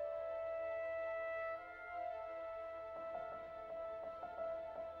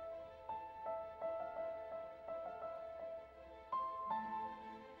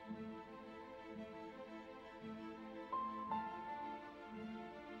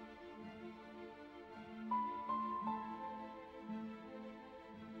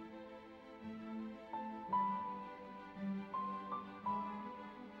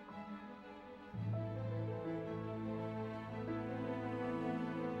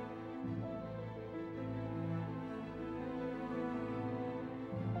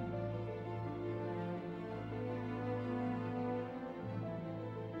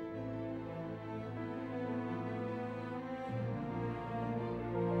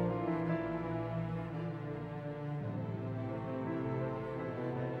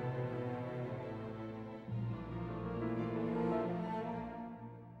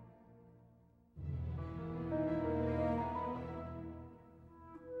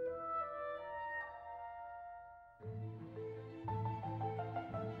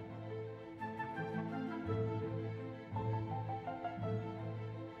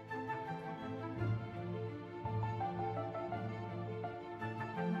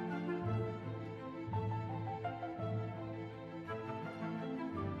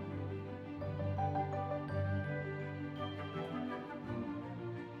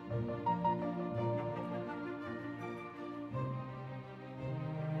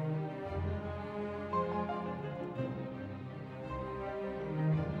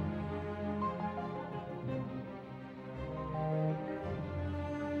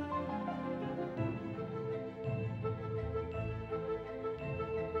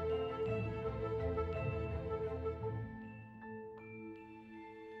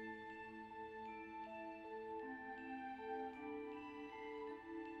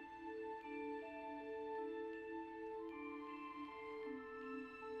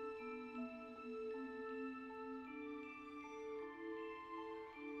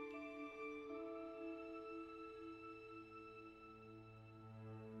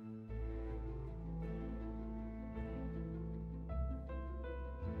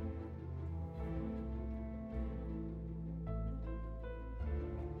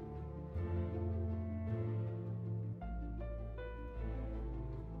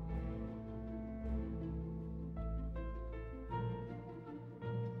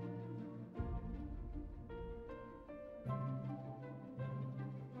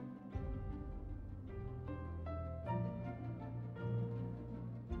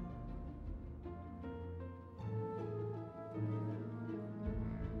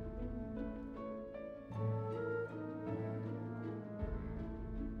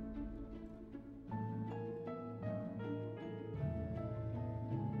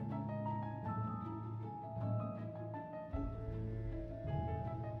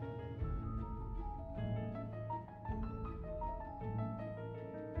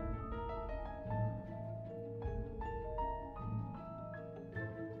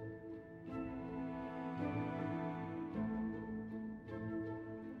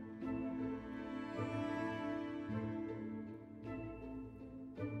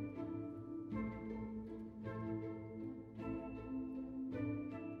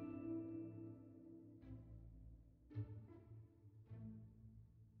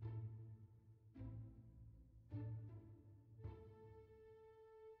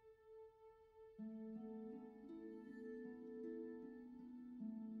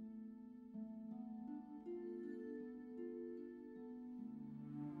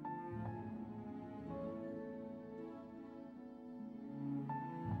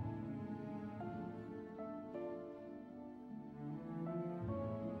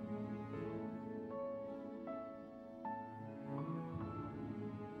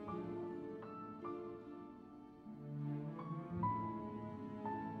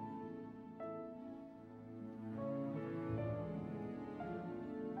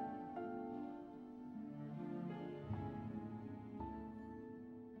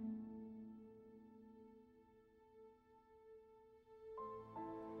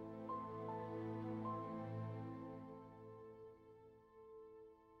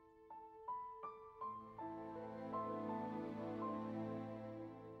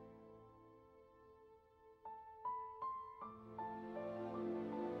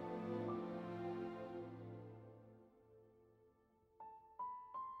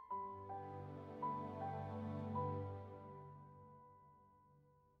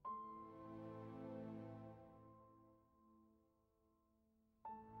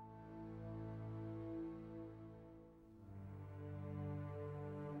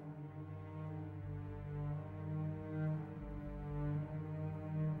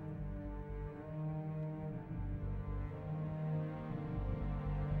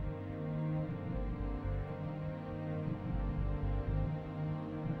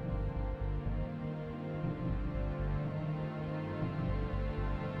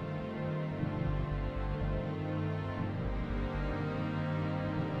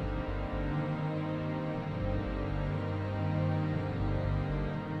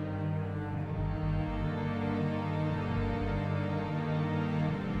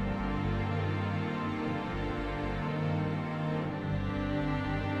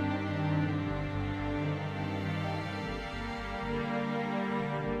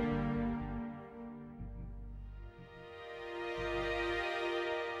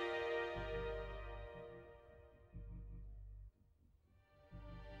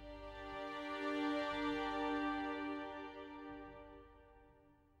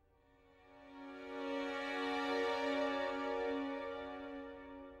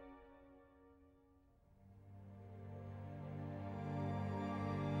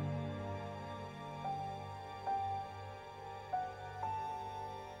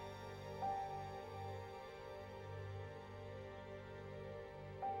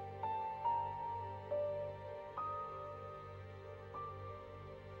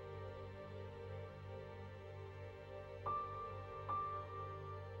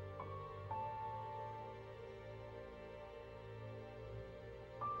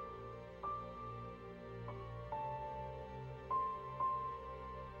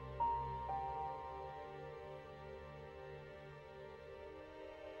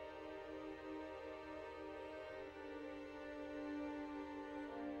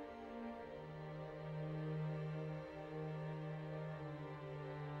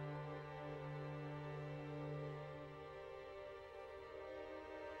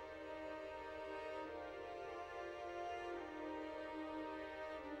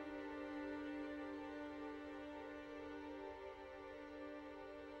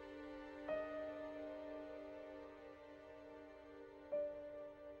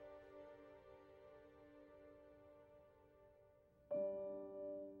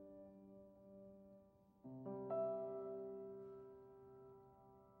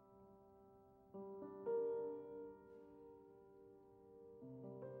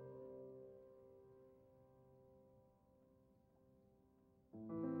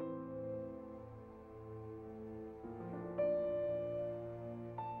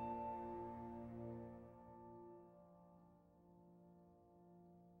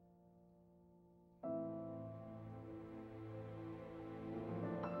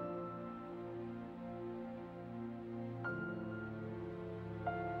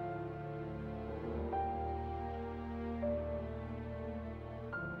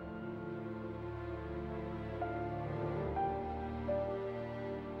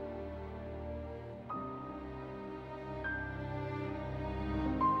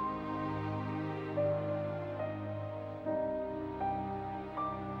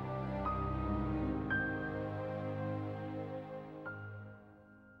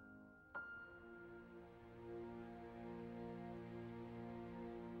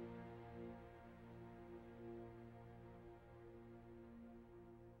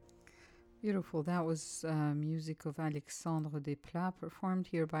 Beautiful. That was music of Alexandre Desplat, performed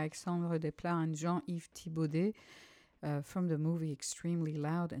here by Alexandre Desplat and Jean-Yves Thibaudet from the movie Extremely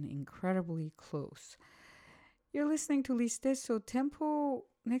Loud and Incredibly Close. You're listening to Listesso Tempo.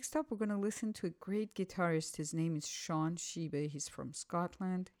 Next up, we're going to listen to a great guitarist. His name is Sean Shibe. He's from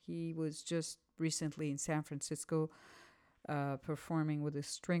Scotland. He was just recently in San Francisco performing with a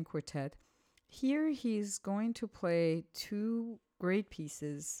string quartet. Here, he's going to play two great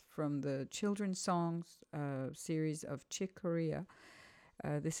pieces from the children's songs series of Chick Corea.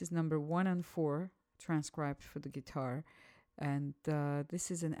 This is number 1 and 4, transcribed for the guitar. And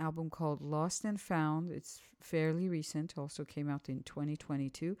this is an album called Lost and Found. It's fairly recent, also came out in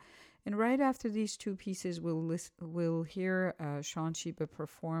 2022. And right after these two pieces, we'll hear Sean Shiba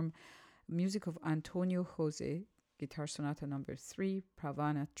perform music of Antonio Jose, Guitar Sonata number 3,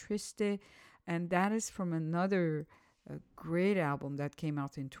 Pravana Triste. And that is from another great album that came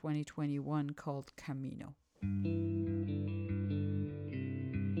out in 2021 called Camino.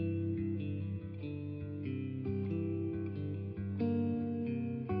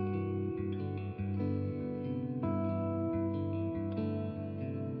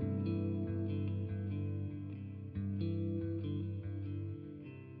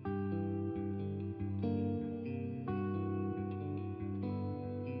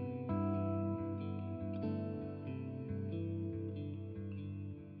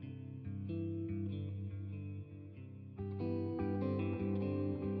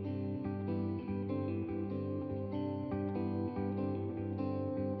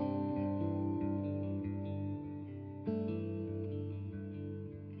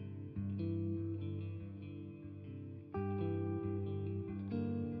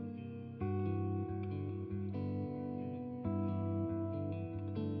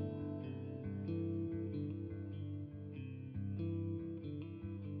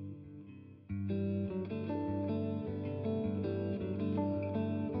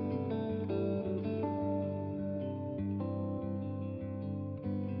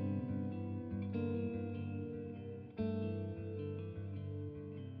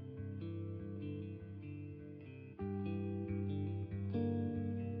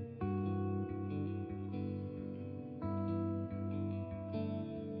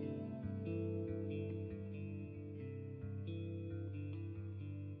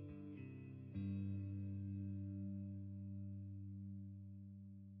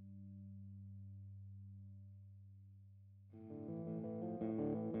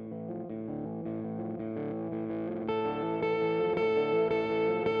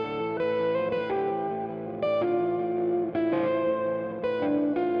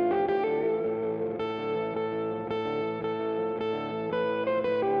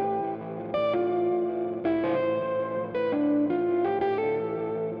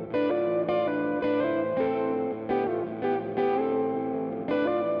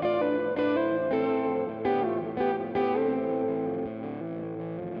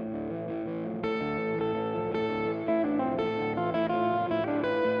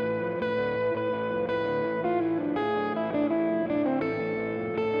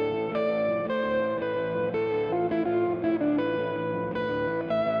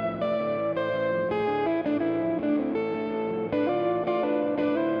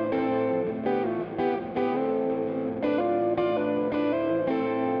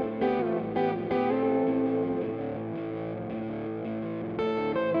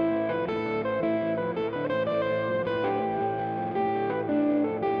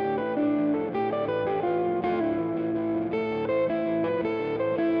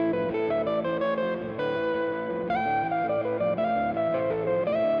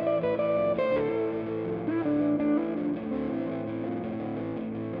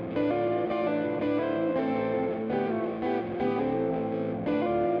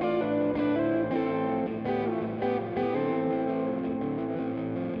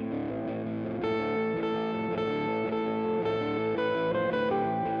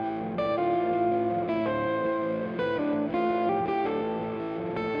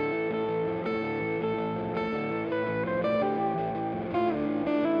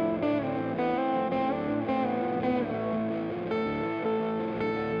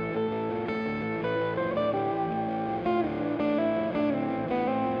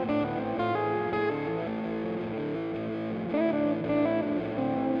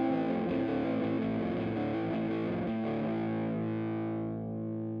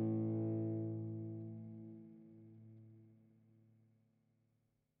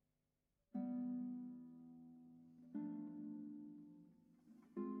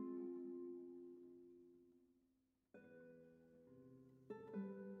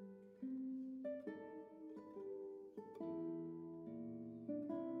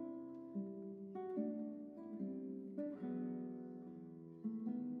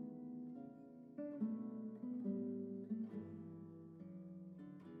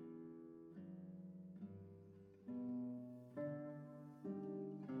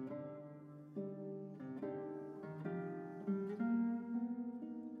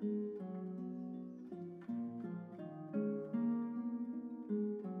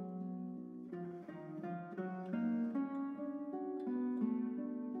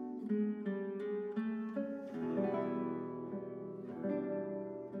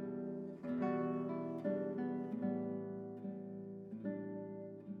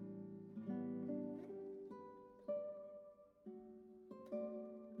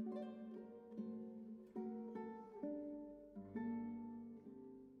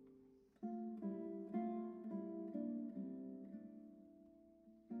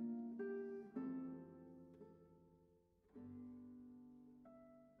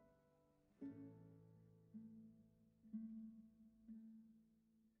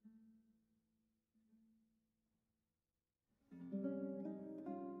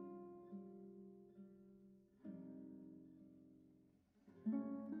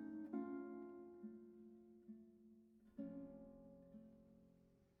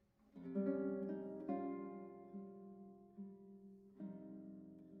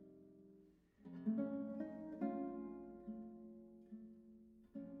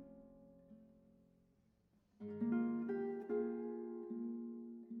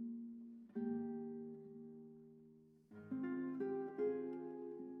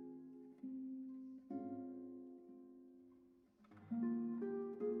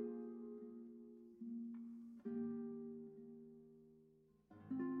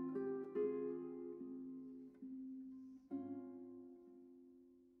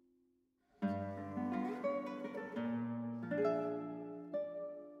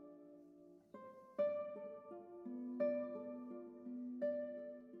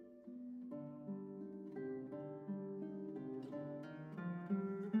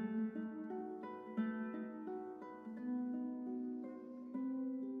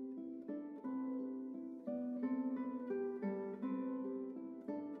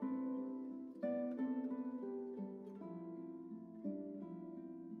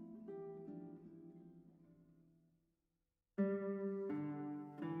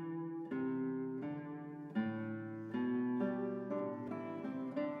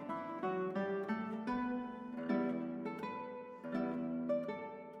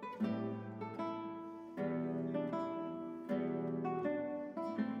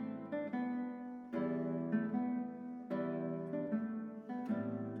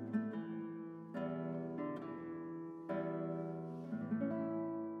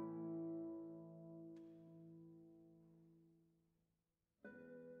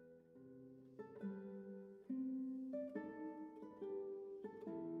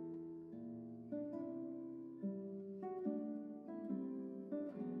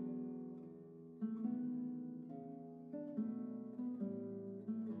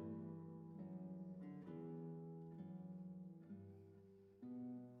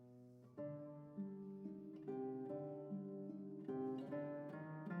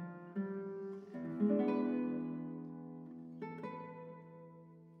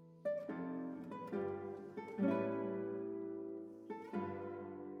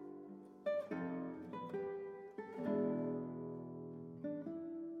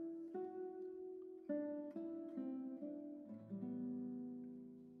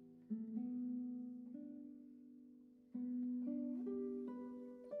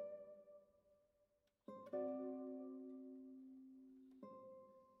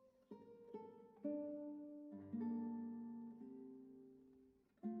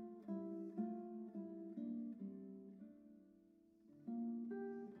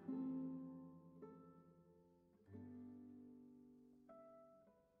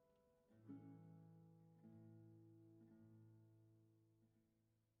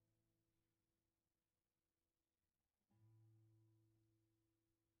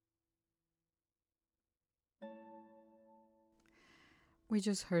 We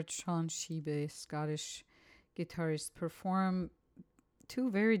just heard Sean Shebe, Scottish guitarist, perform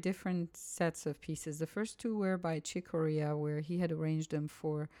two very different sets of pieces. The first two were by Chick Corea, where he had arranged them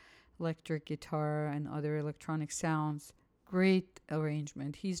for electric guitar and other electronic sounds. Great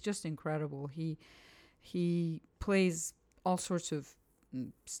arrangement. He's just incredible. He plays all sorts of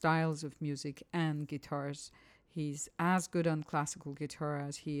styles of music and guitars. He's as good on classical guitar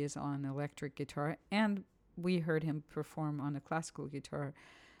as he is on electric guitar, and we heard him perform on a classical guitar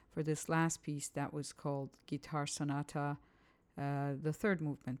for this last piece that was called Guitar Sonata, the third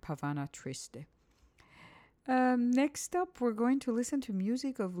movement, Pavana Triste. Next up, we're going to listen to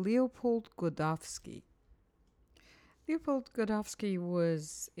music of Leopold Godowsky. Leopold Godowsky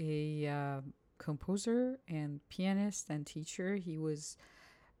was a composer and pianist and teacher. He was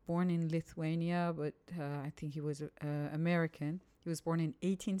born in Lithuania, but I think he was American. He was born in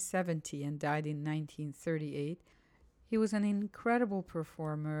 1870 and died in 1938. He was an incredible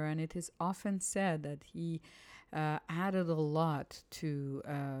performer, and it is often said that he added a lot to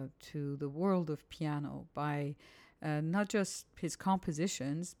the world of piano by not just his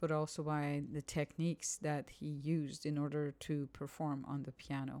compositions, but also by the techniques that he used in order to perform on the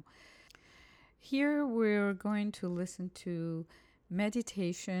piano. Here we're going to listen to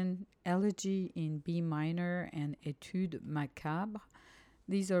Meditation, Elegy in B minor, and Etude Macabre.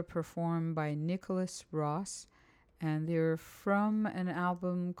 These are performed by Nicholas Ross, and they're from an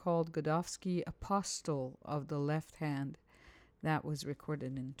album called Godowsky Apostle of the Left Hand that was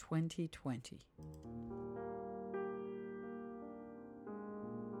recorded in 2020.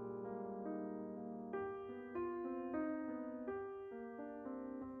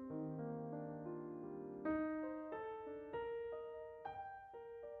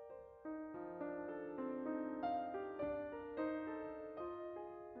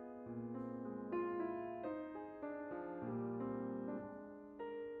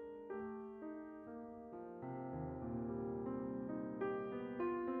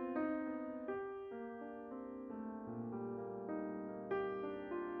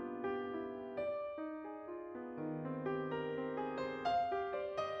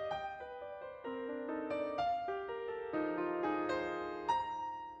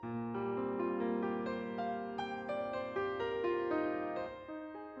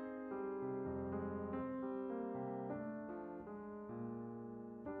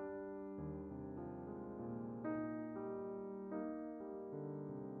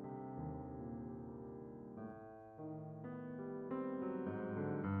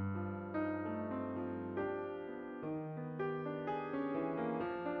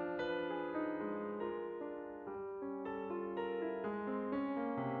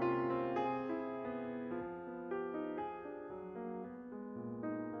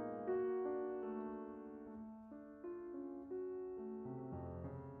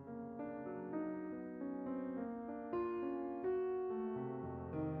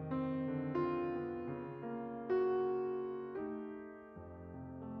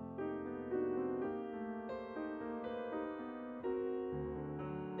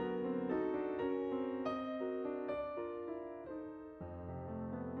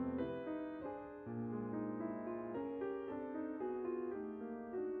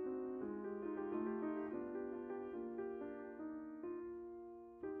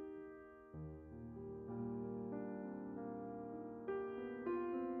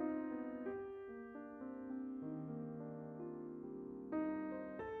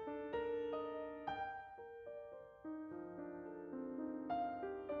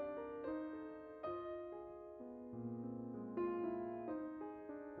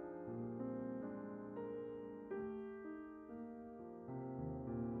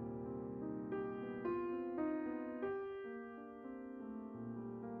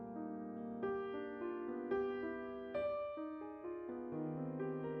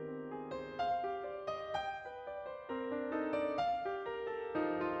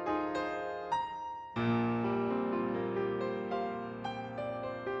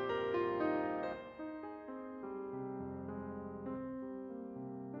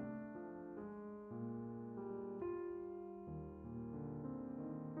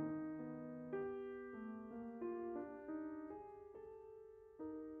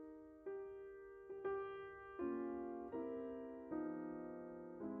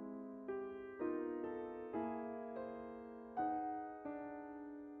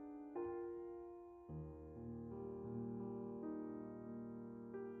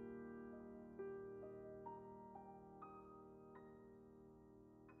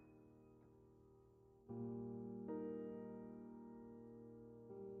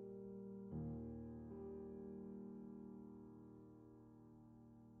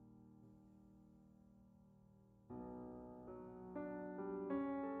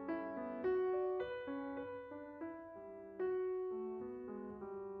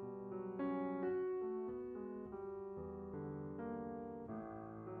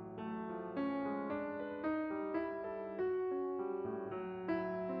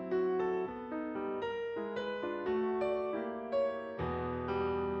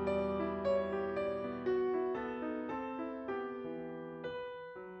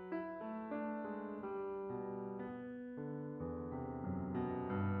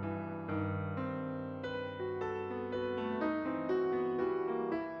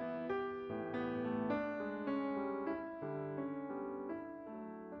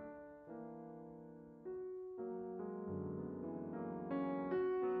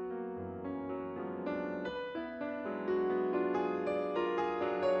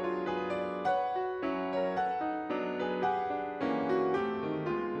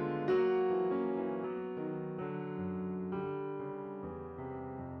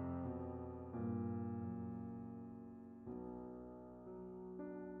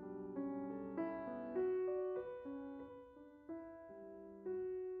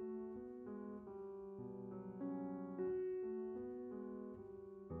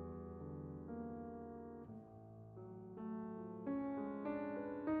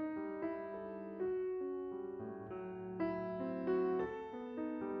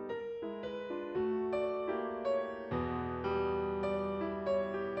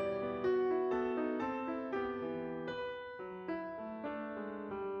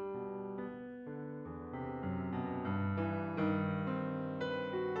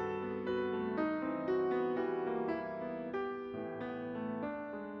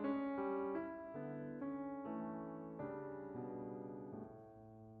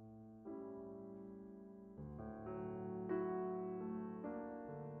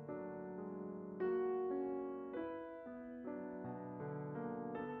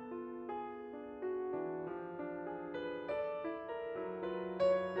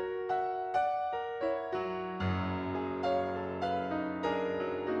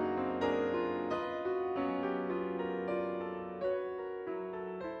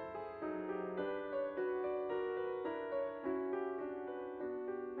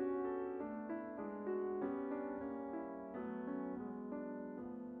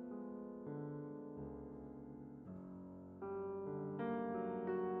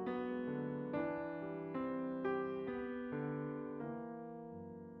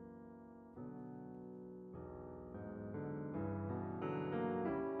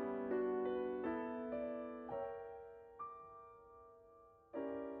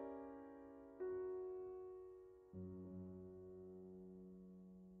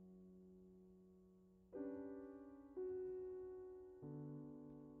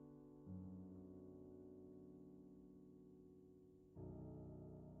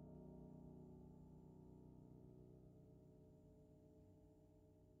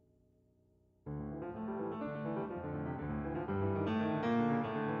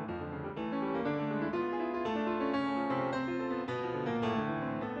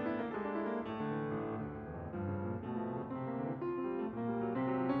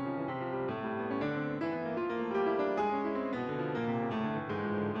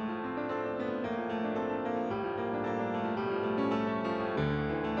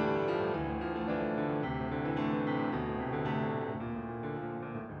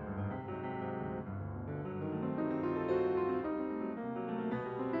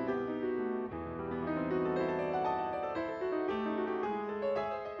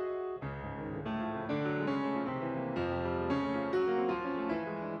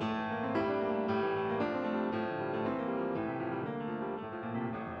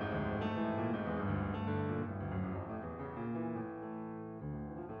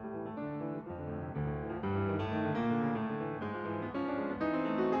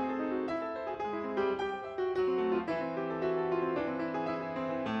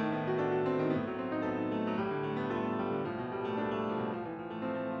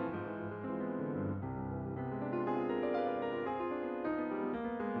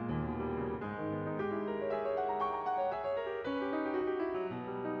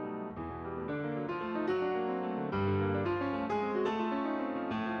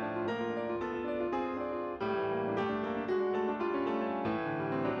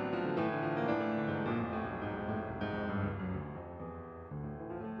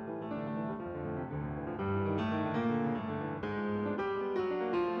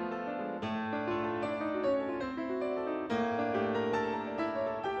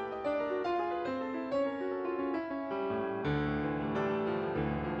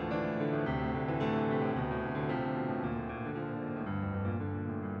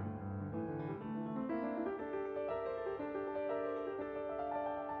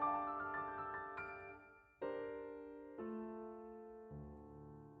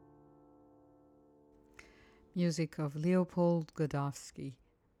 music of Leopold Godowski,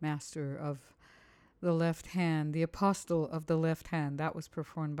 master of the left hand, the apostle of the left hand. That was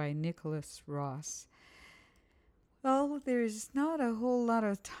performed by Nicholas Ross. Well, there's not a whole lot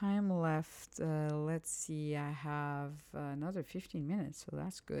of time left. Let's see, I have another 15 minutes, so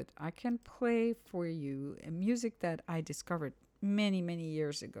that's good. I can play for you a music that I discovered many, many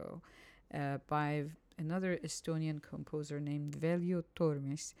years ago by another Estonian composer named Veljo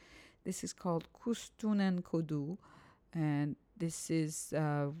Tormis. This is called Kustunen Kodu, and this is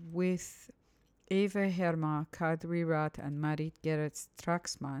with Eva Herma, Kadri Rat, and Marit Gerets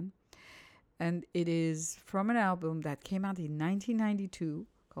Traxman. And it is from an album that came out in 1992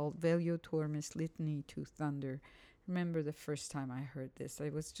 called Veljo Tormis Litany to Thunder. Remember the first time I heard this.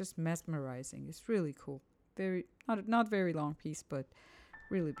 It was just mesmerizing. It's really cool. Very not very long piece, but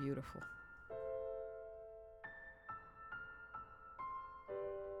really beautiful.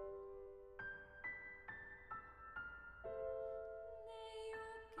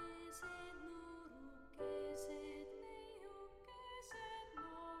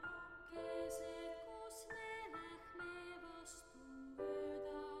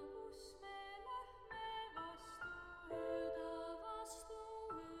 Põhja vastu,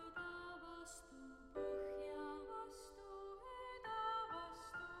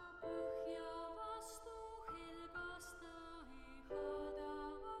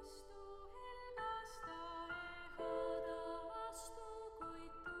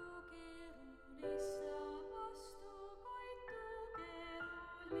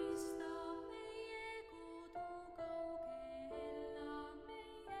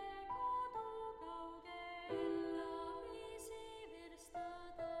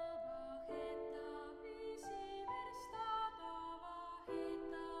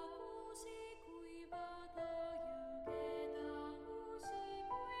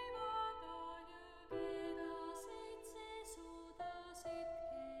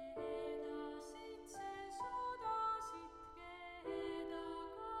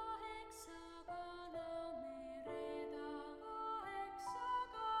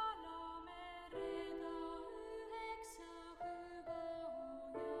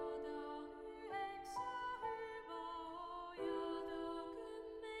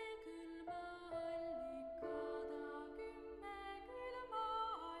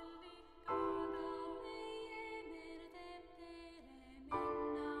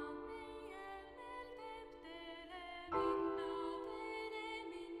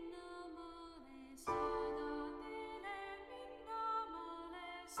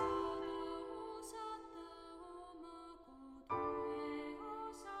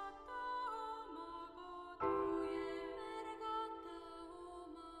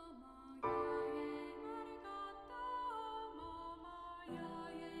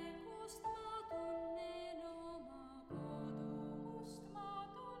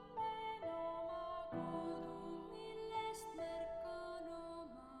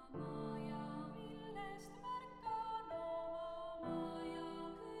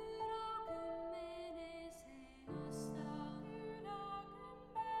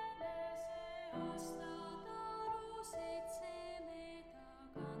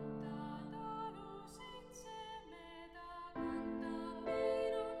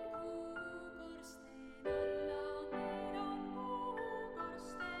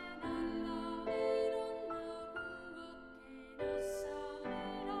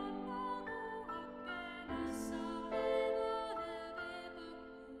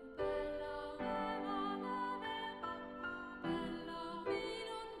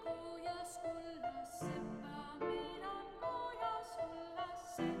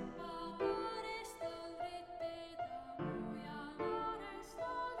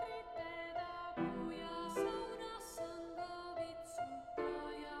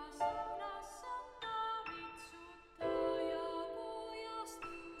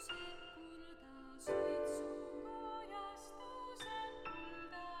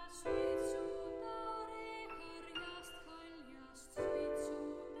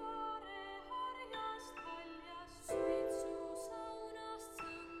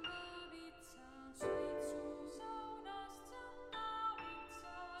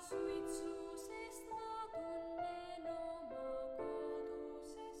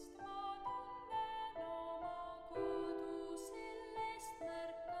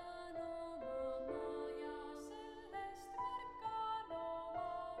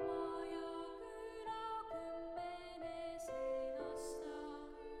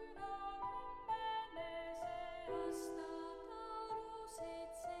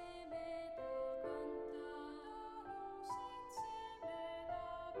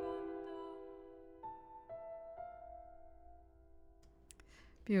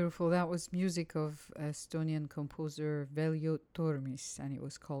 Beautiful. That was music of Estonian composer Veljo Tormis, and it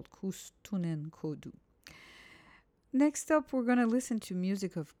was called Kustunen Kodu. Next up, we're going to listen to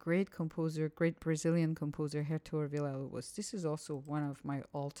music of great composer, great Brazilian composer Heitor Villa-Lobos. This is also one of my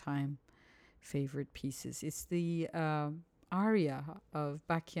all-time favorite pieces. It's the aria of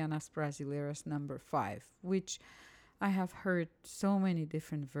Bachianas Brasileiras number 5, which I have heard so many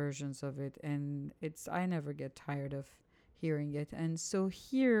different versions of it, and I never get tired of hearing it. And so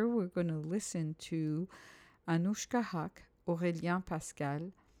here we're going to listen to Anushka Hack, Aurélien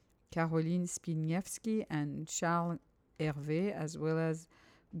Pascal, Caroline Spiniewski, and Charles Hervé, as well as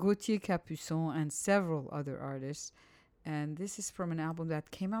Gauthier Capuçon and several other artists. And this is from an album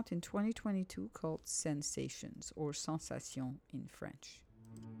that came out in 2022 called Sensations, or Sensation in French.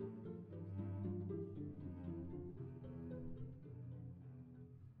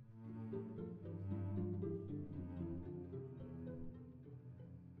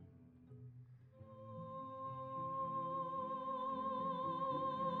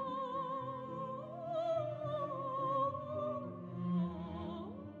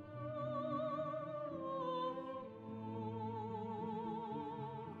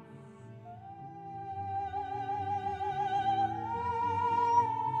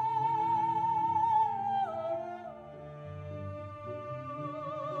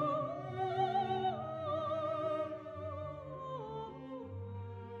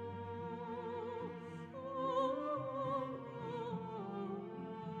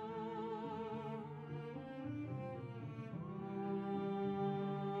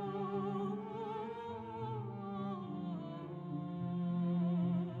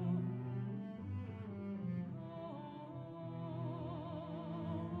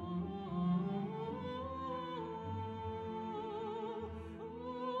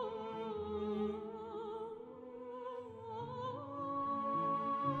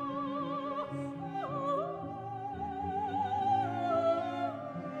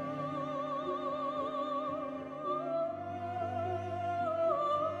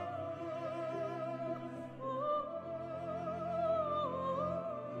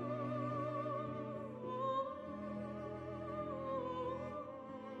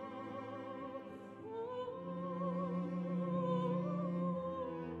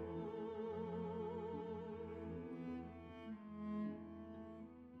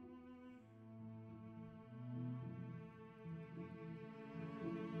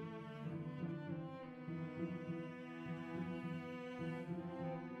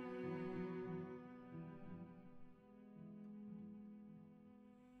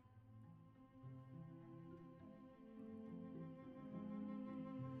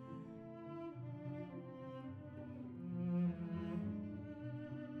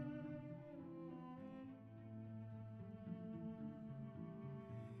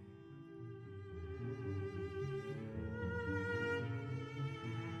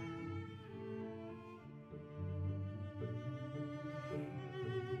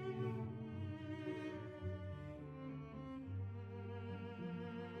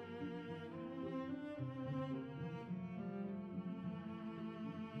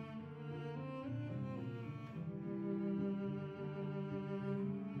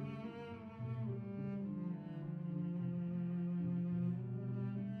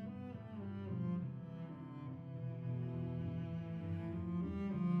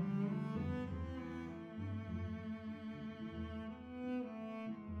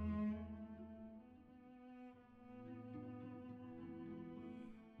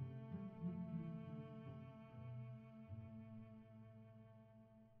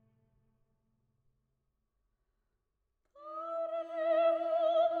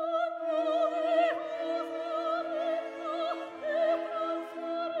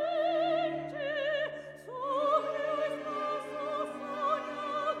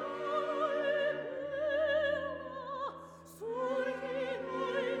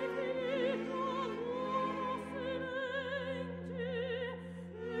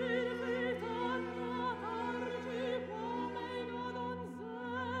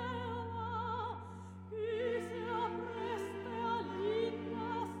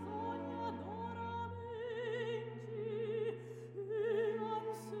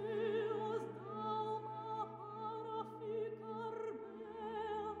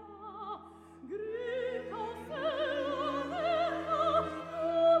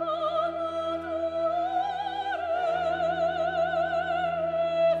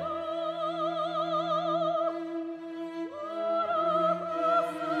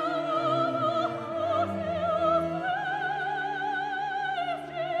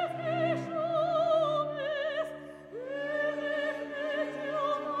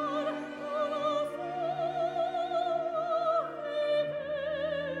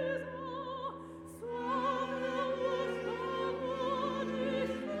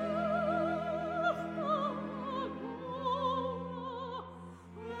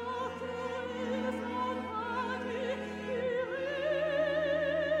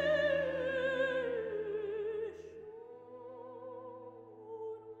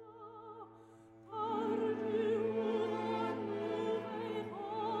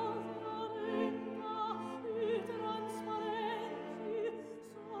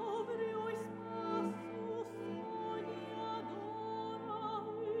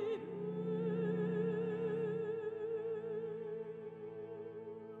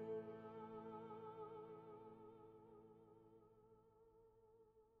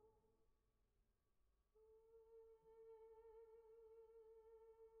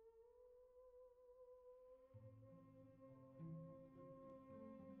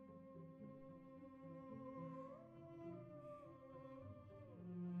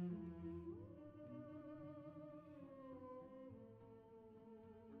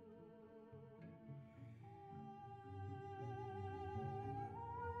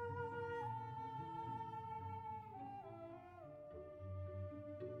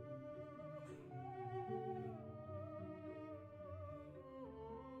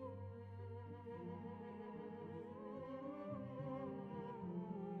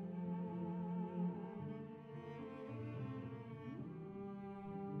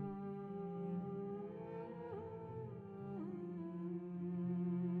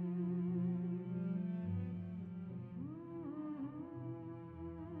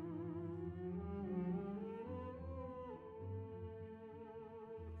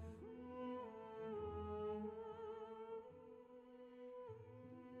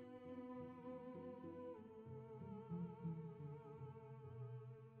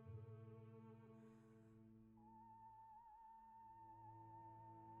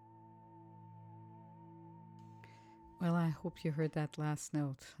 Well, I hope you heard that last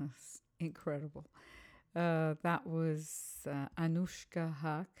note. That's incredible. That was Anushka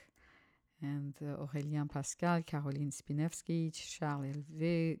Hack and Aurélien Pascal, Caroline Spinevsky, Charles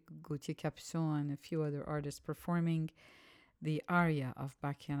Helvé, Gauthier Capuçon, and a few other artists performing the aria of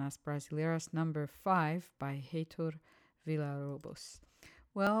Bachianas Brasileiras number 5 by Heitor Villalobos.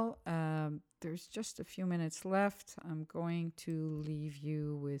 Well, there's just a few minutes left. I'm going to leave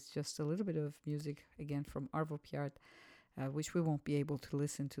you with just a little bit of music again from Arvo Pärt, which we won't be able to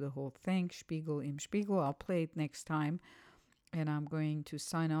listen to the whole thing. Spiegel im Spiegel. I'll play it next time. And I'm going to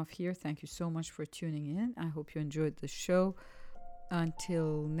sign off here. Thank you so much for tuning in. I hope you enjoyed the show.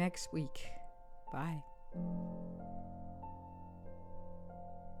 Until next week. Bye.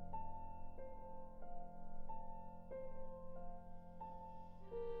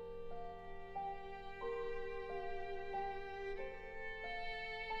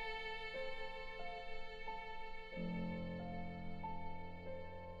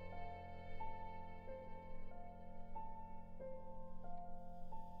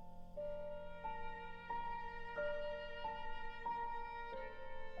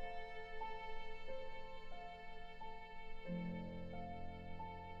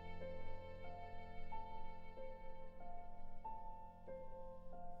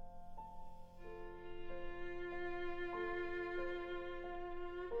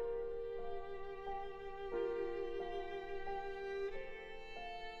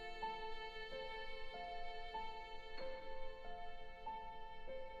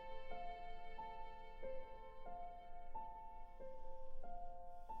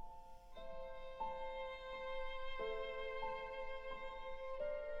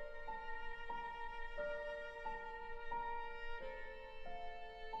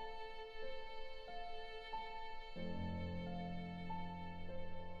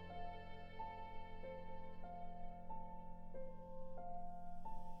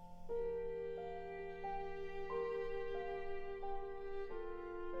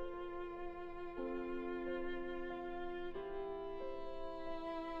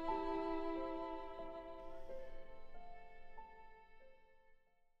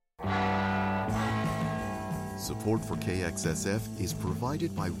 Support for KXSF is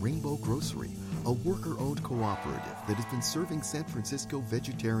provided by Rainbow Grocery, a worker-owned cooperative that has been serving San Francisco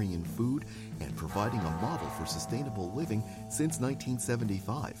vegetarian food and providing a model for sustainable living since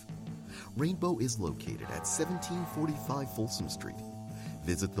 1975. Rainbow is located at 1745 Folsom Street.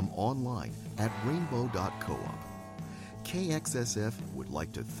 Visit them online at rainbow.coop. KXSF would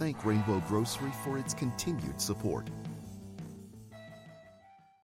like to thank Rainbow Grocery for its continued support.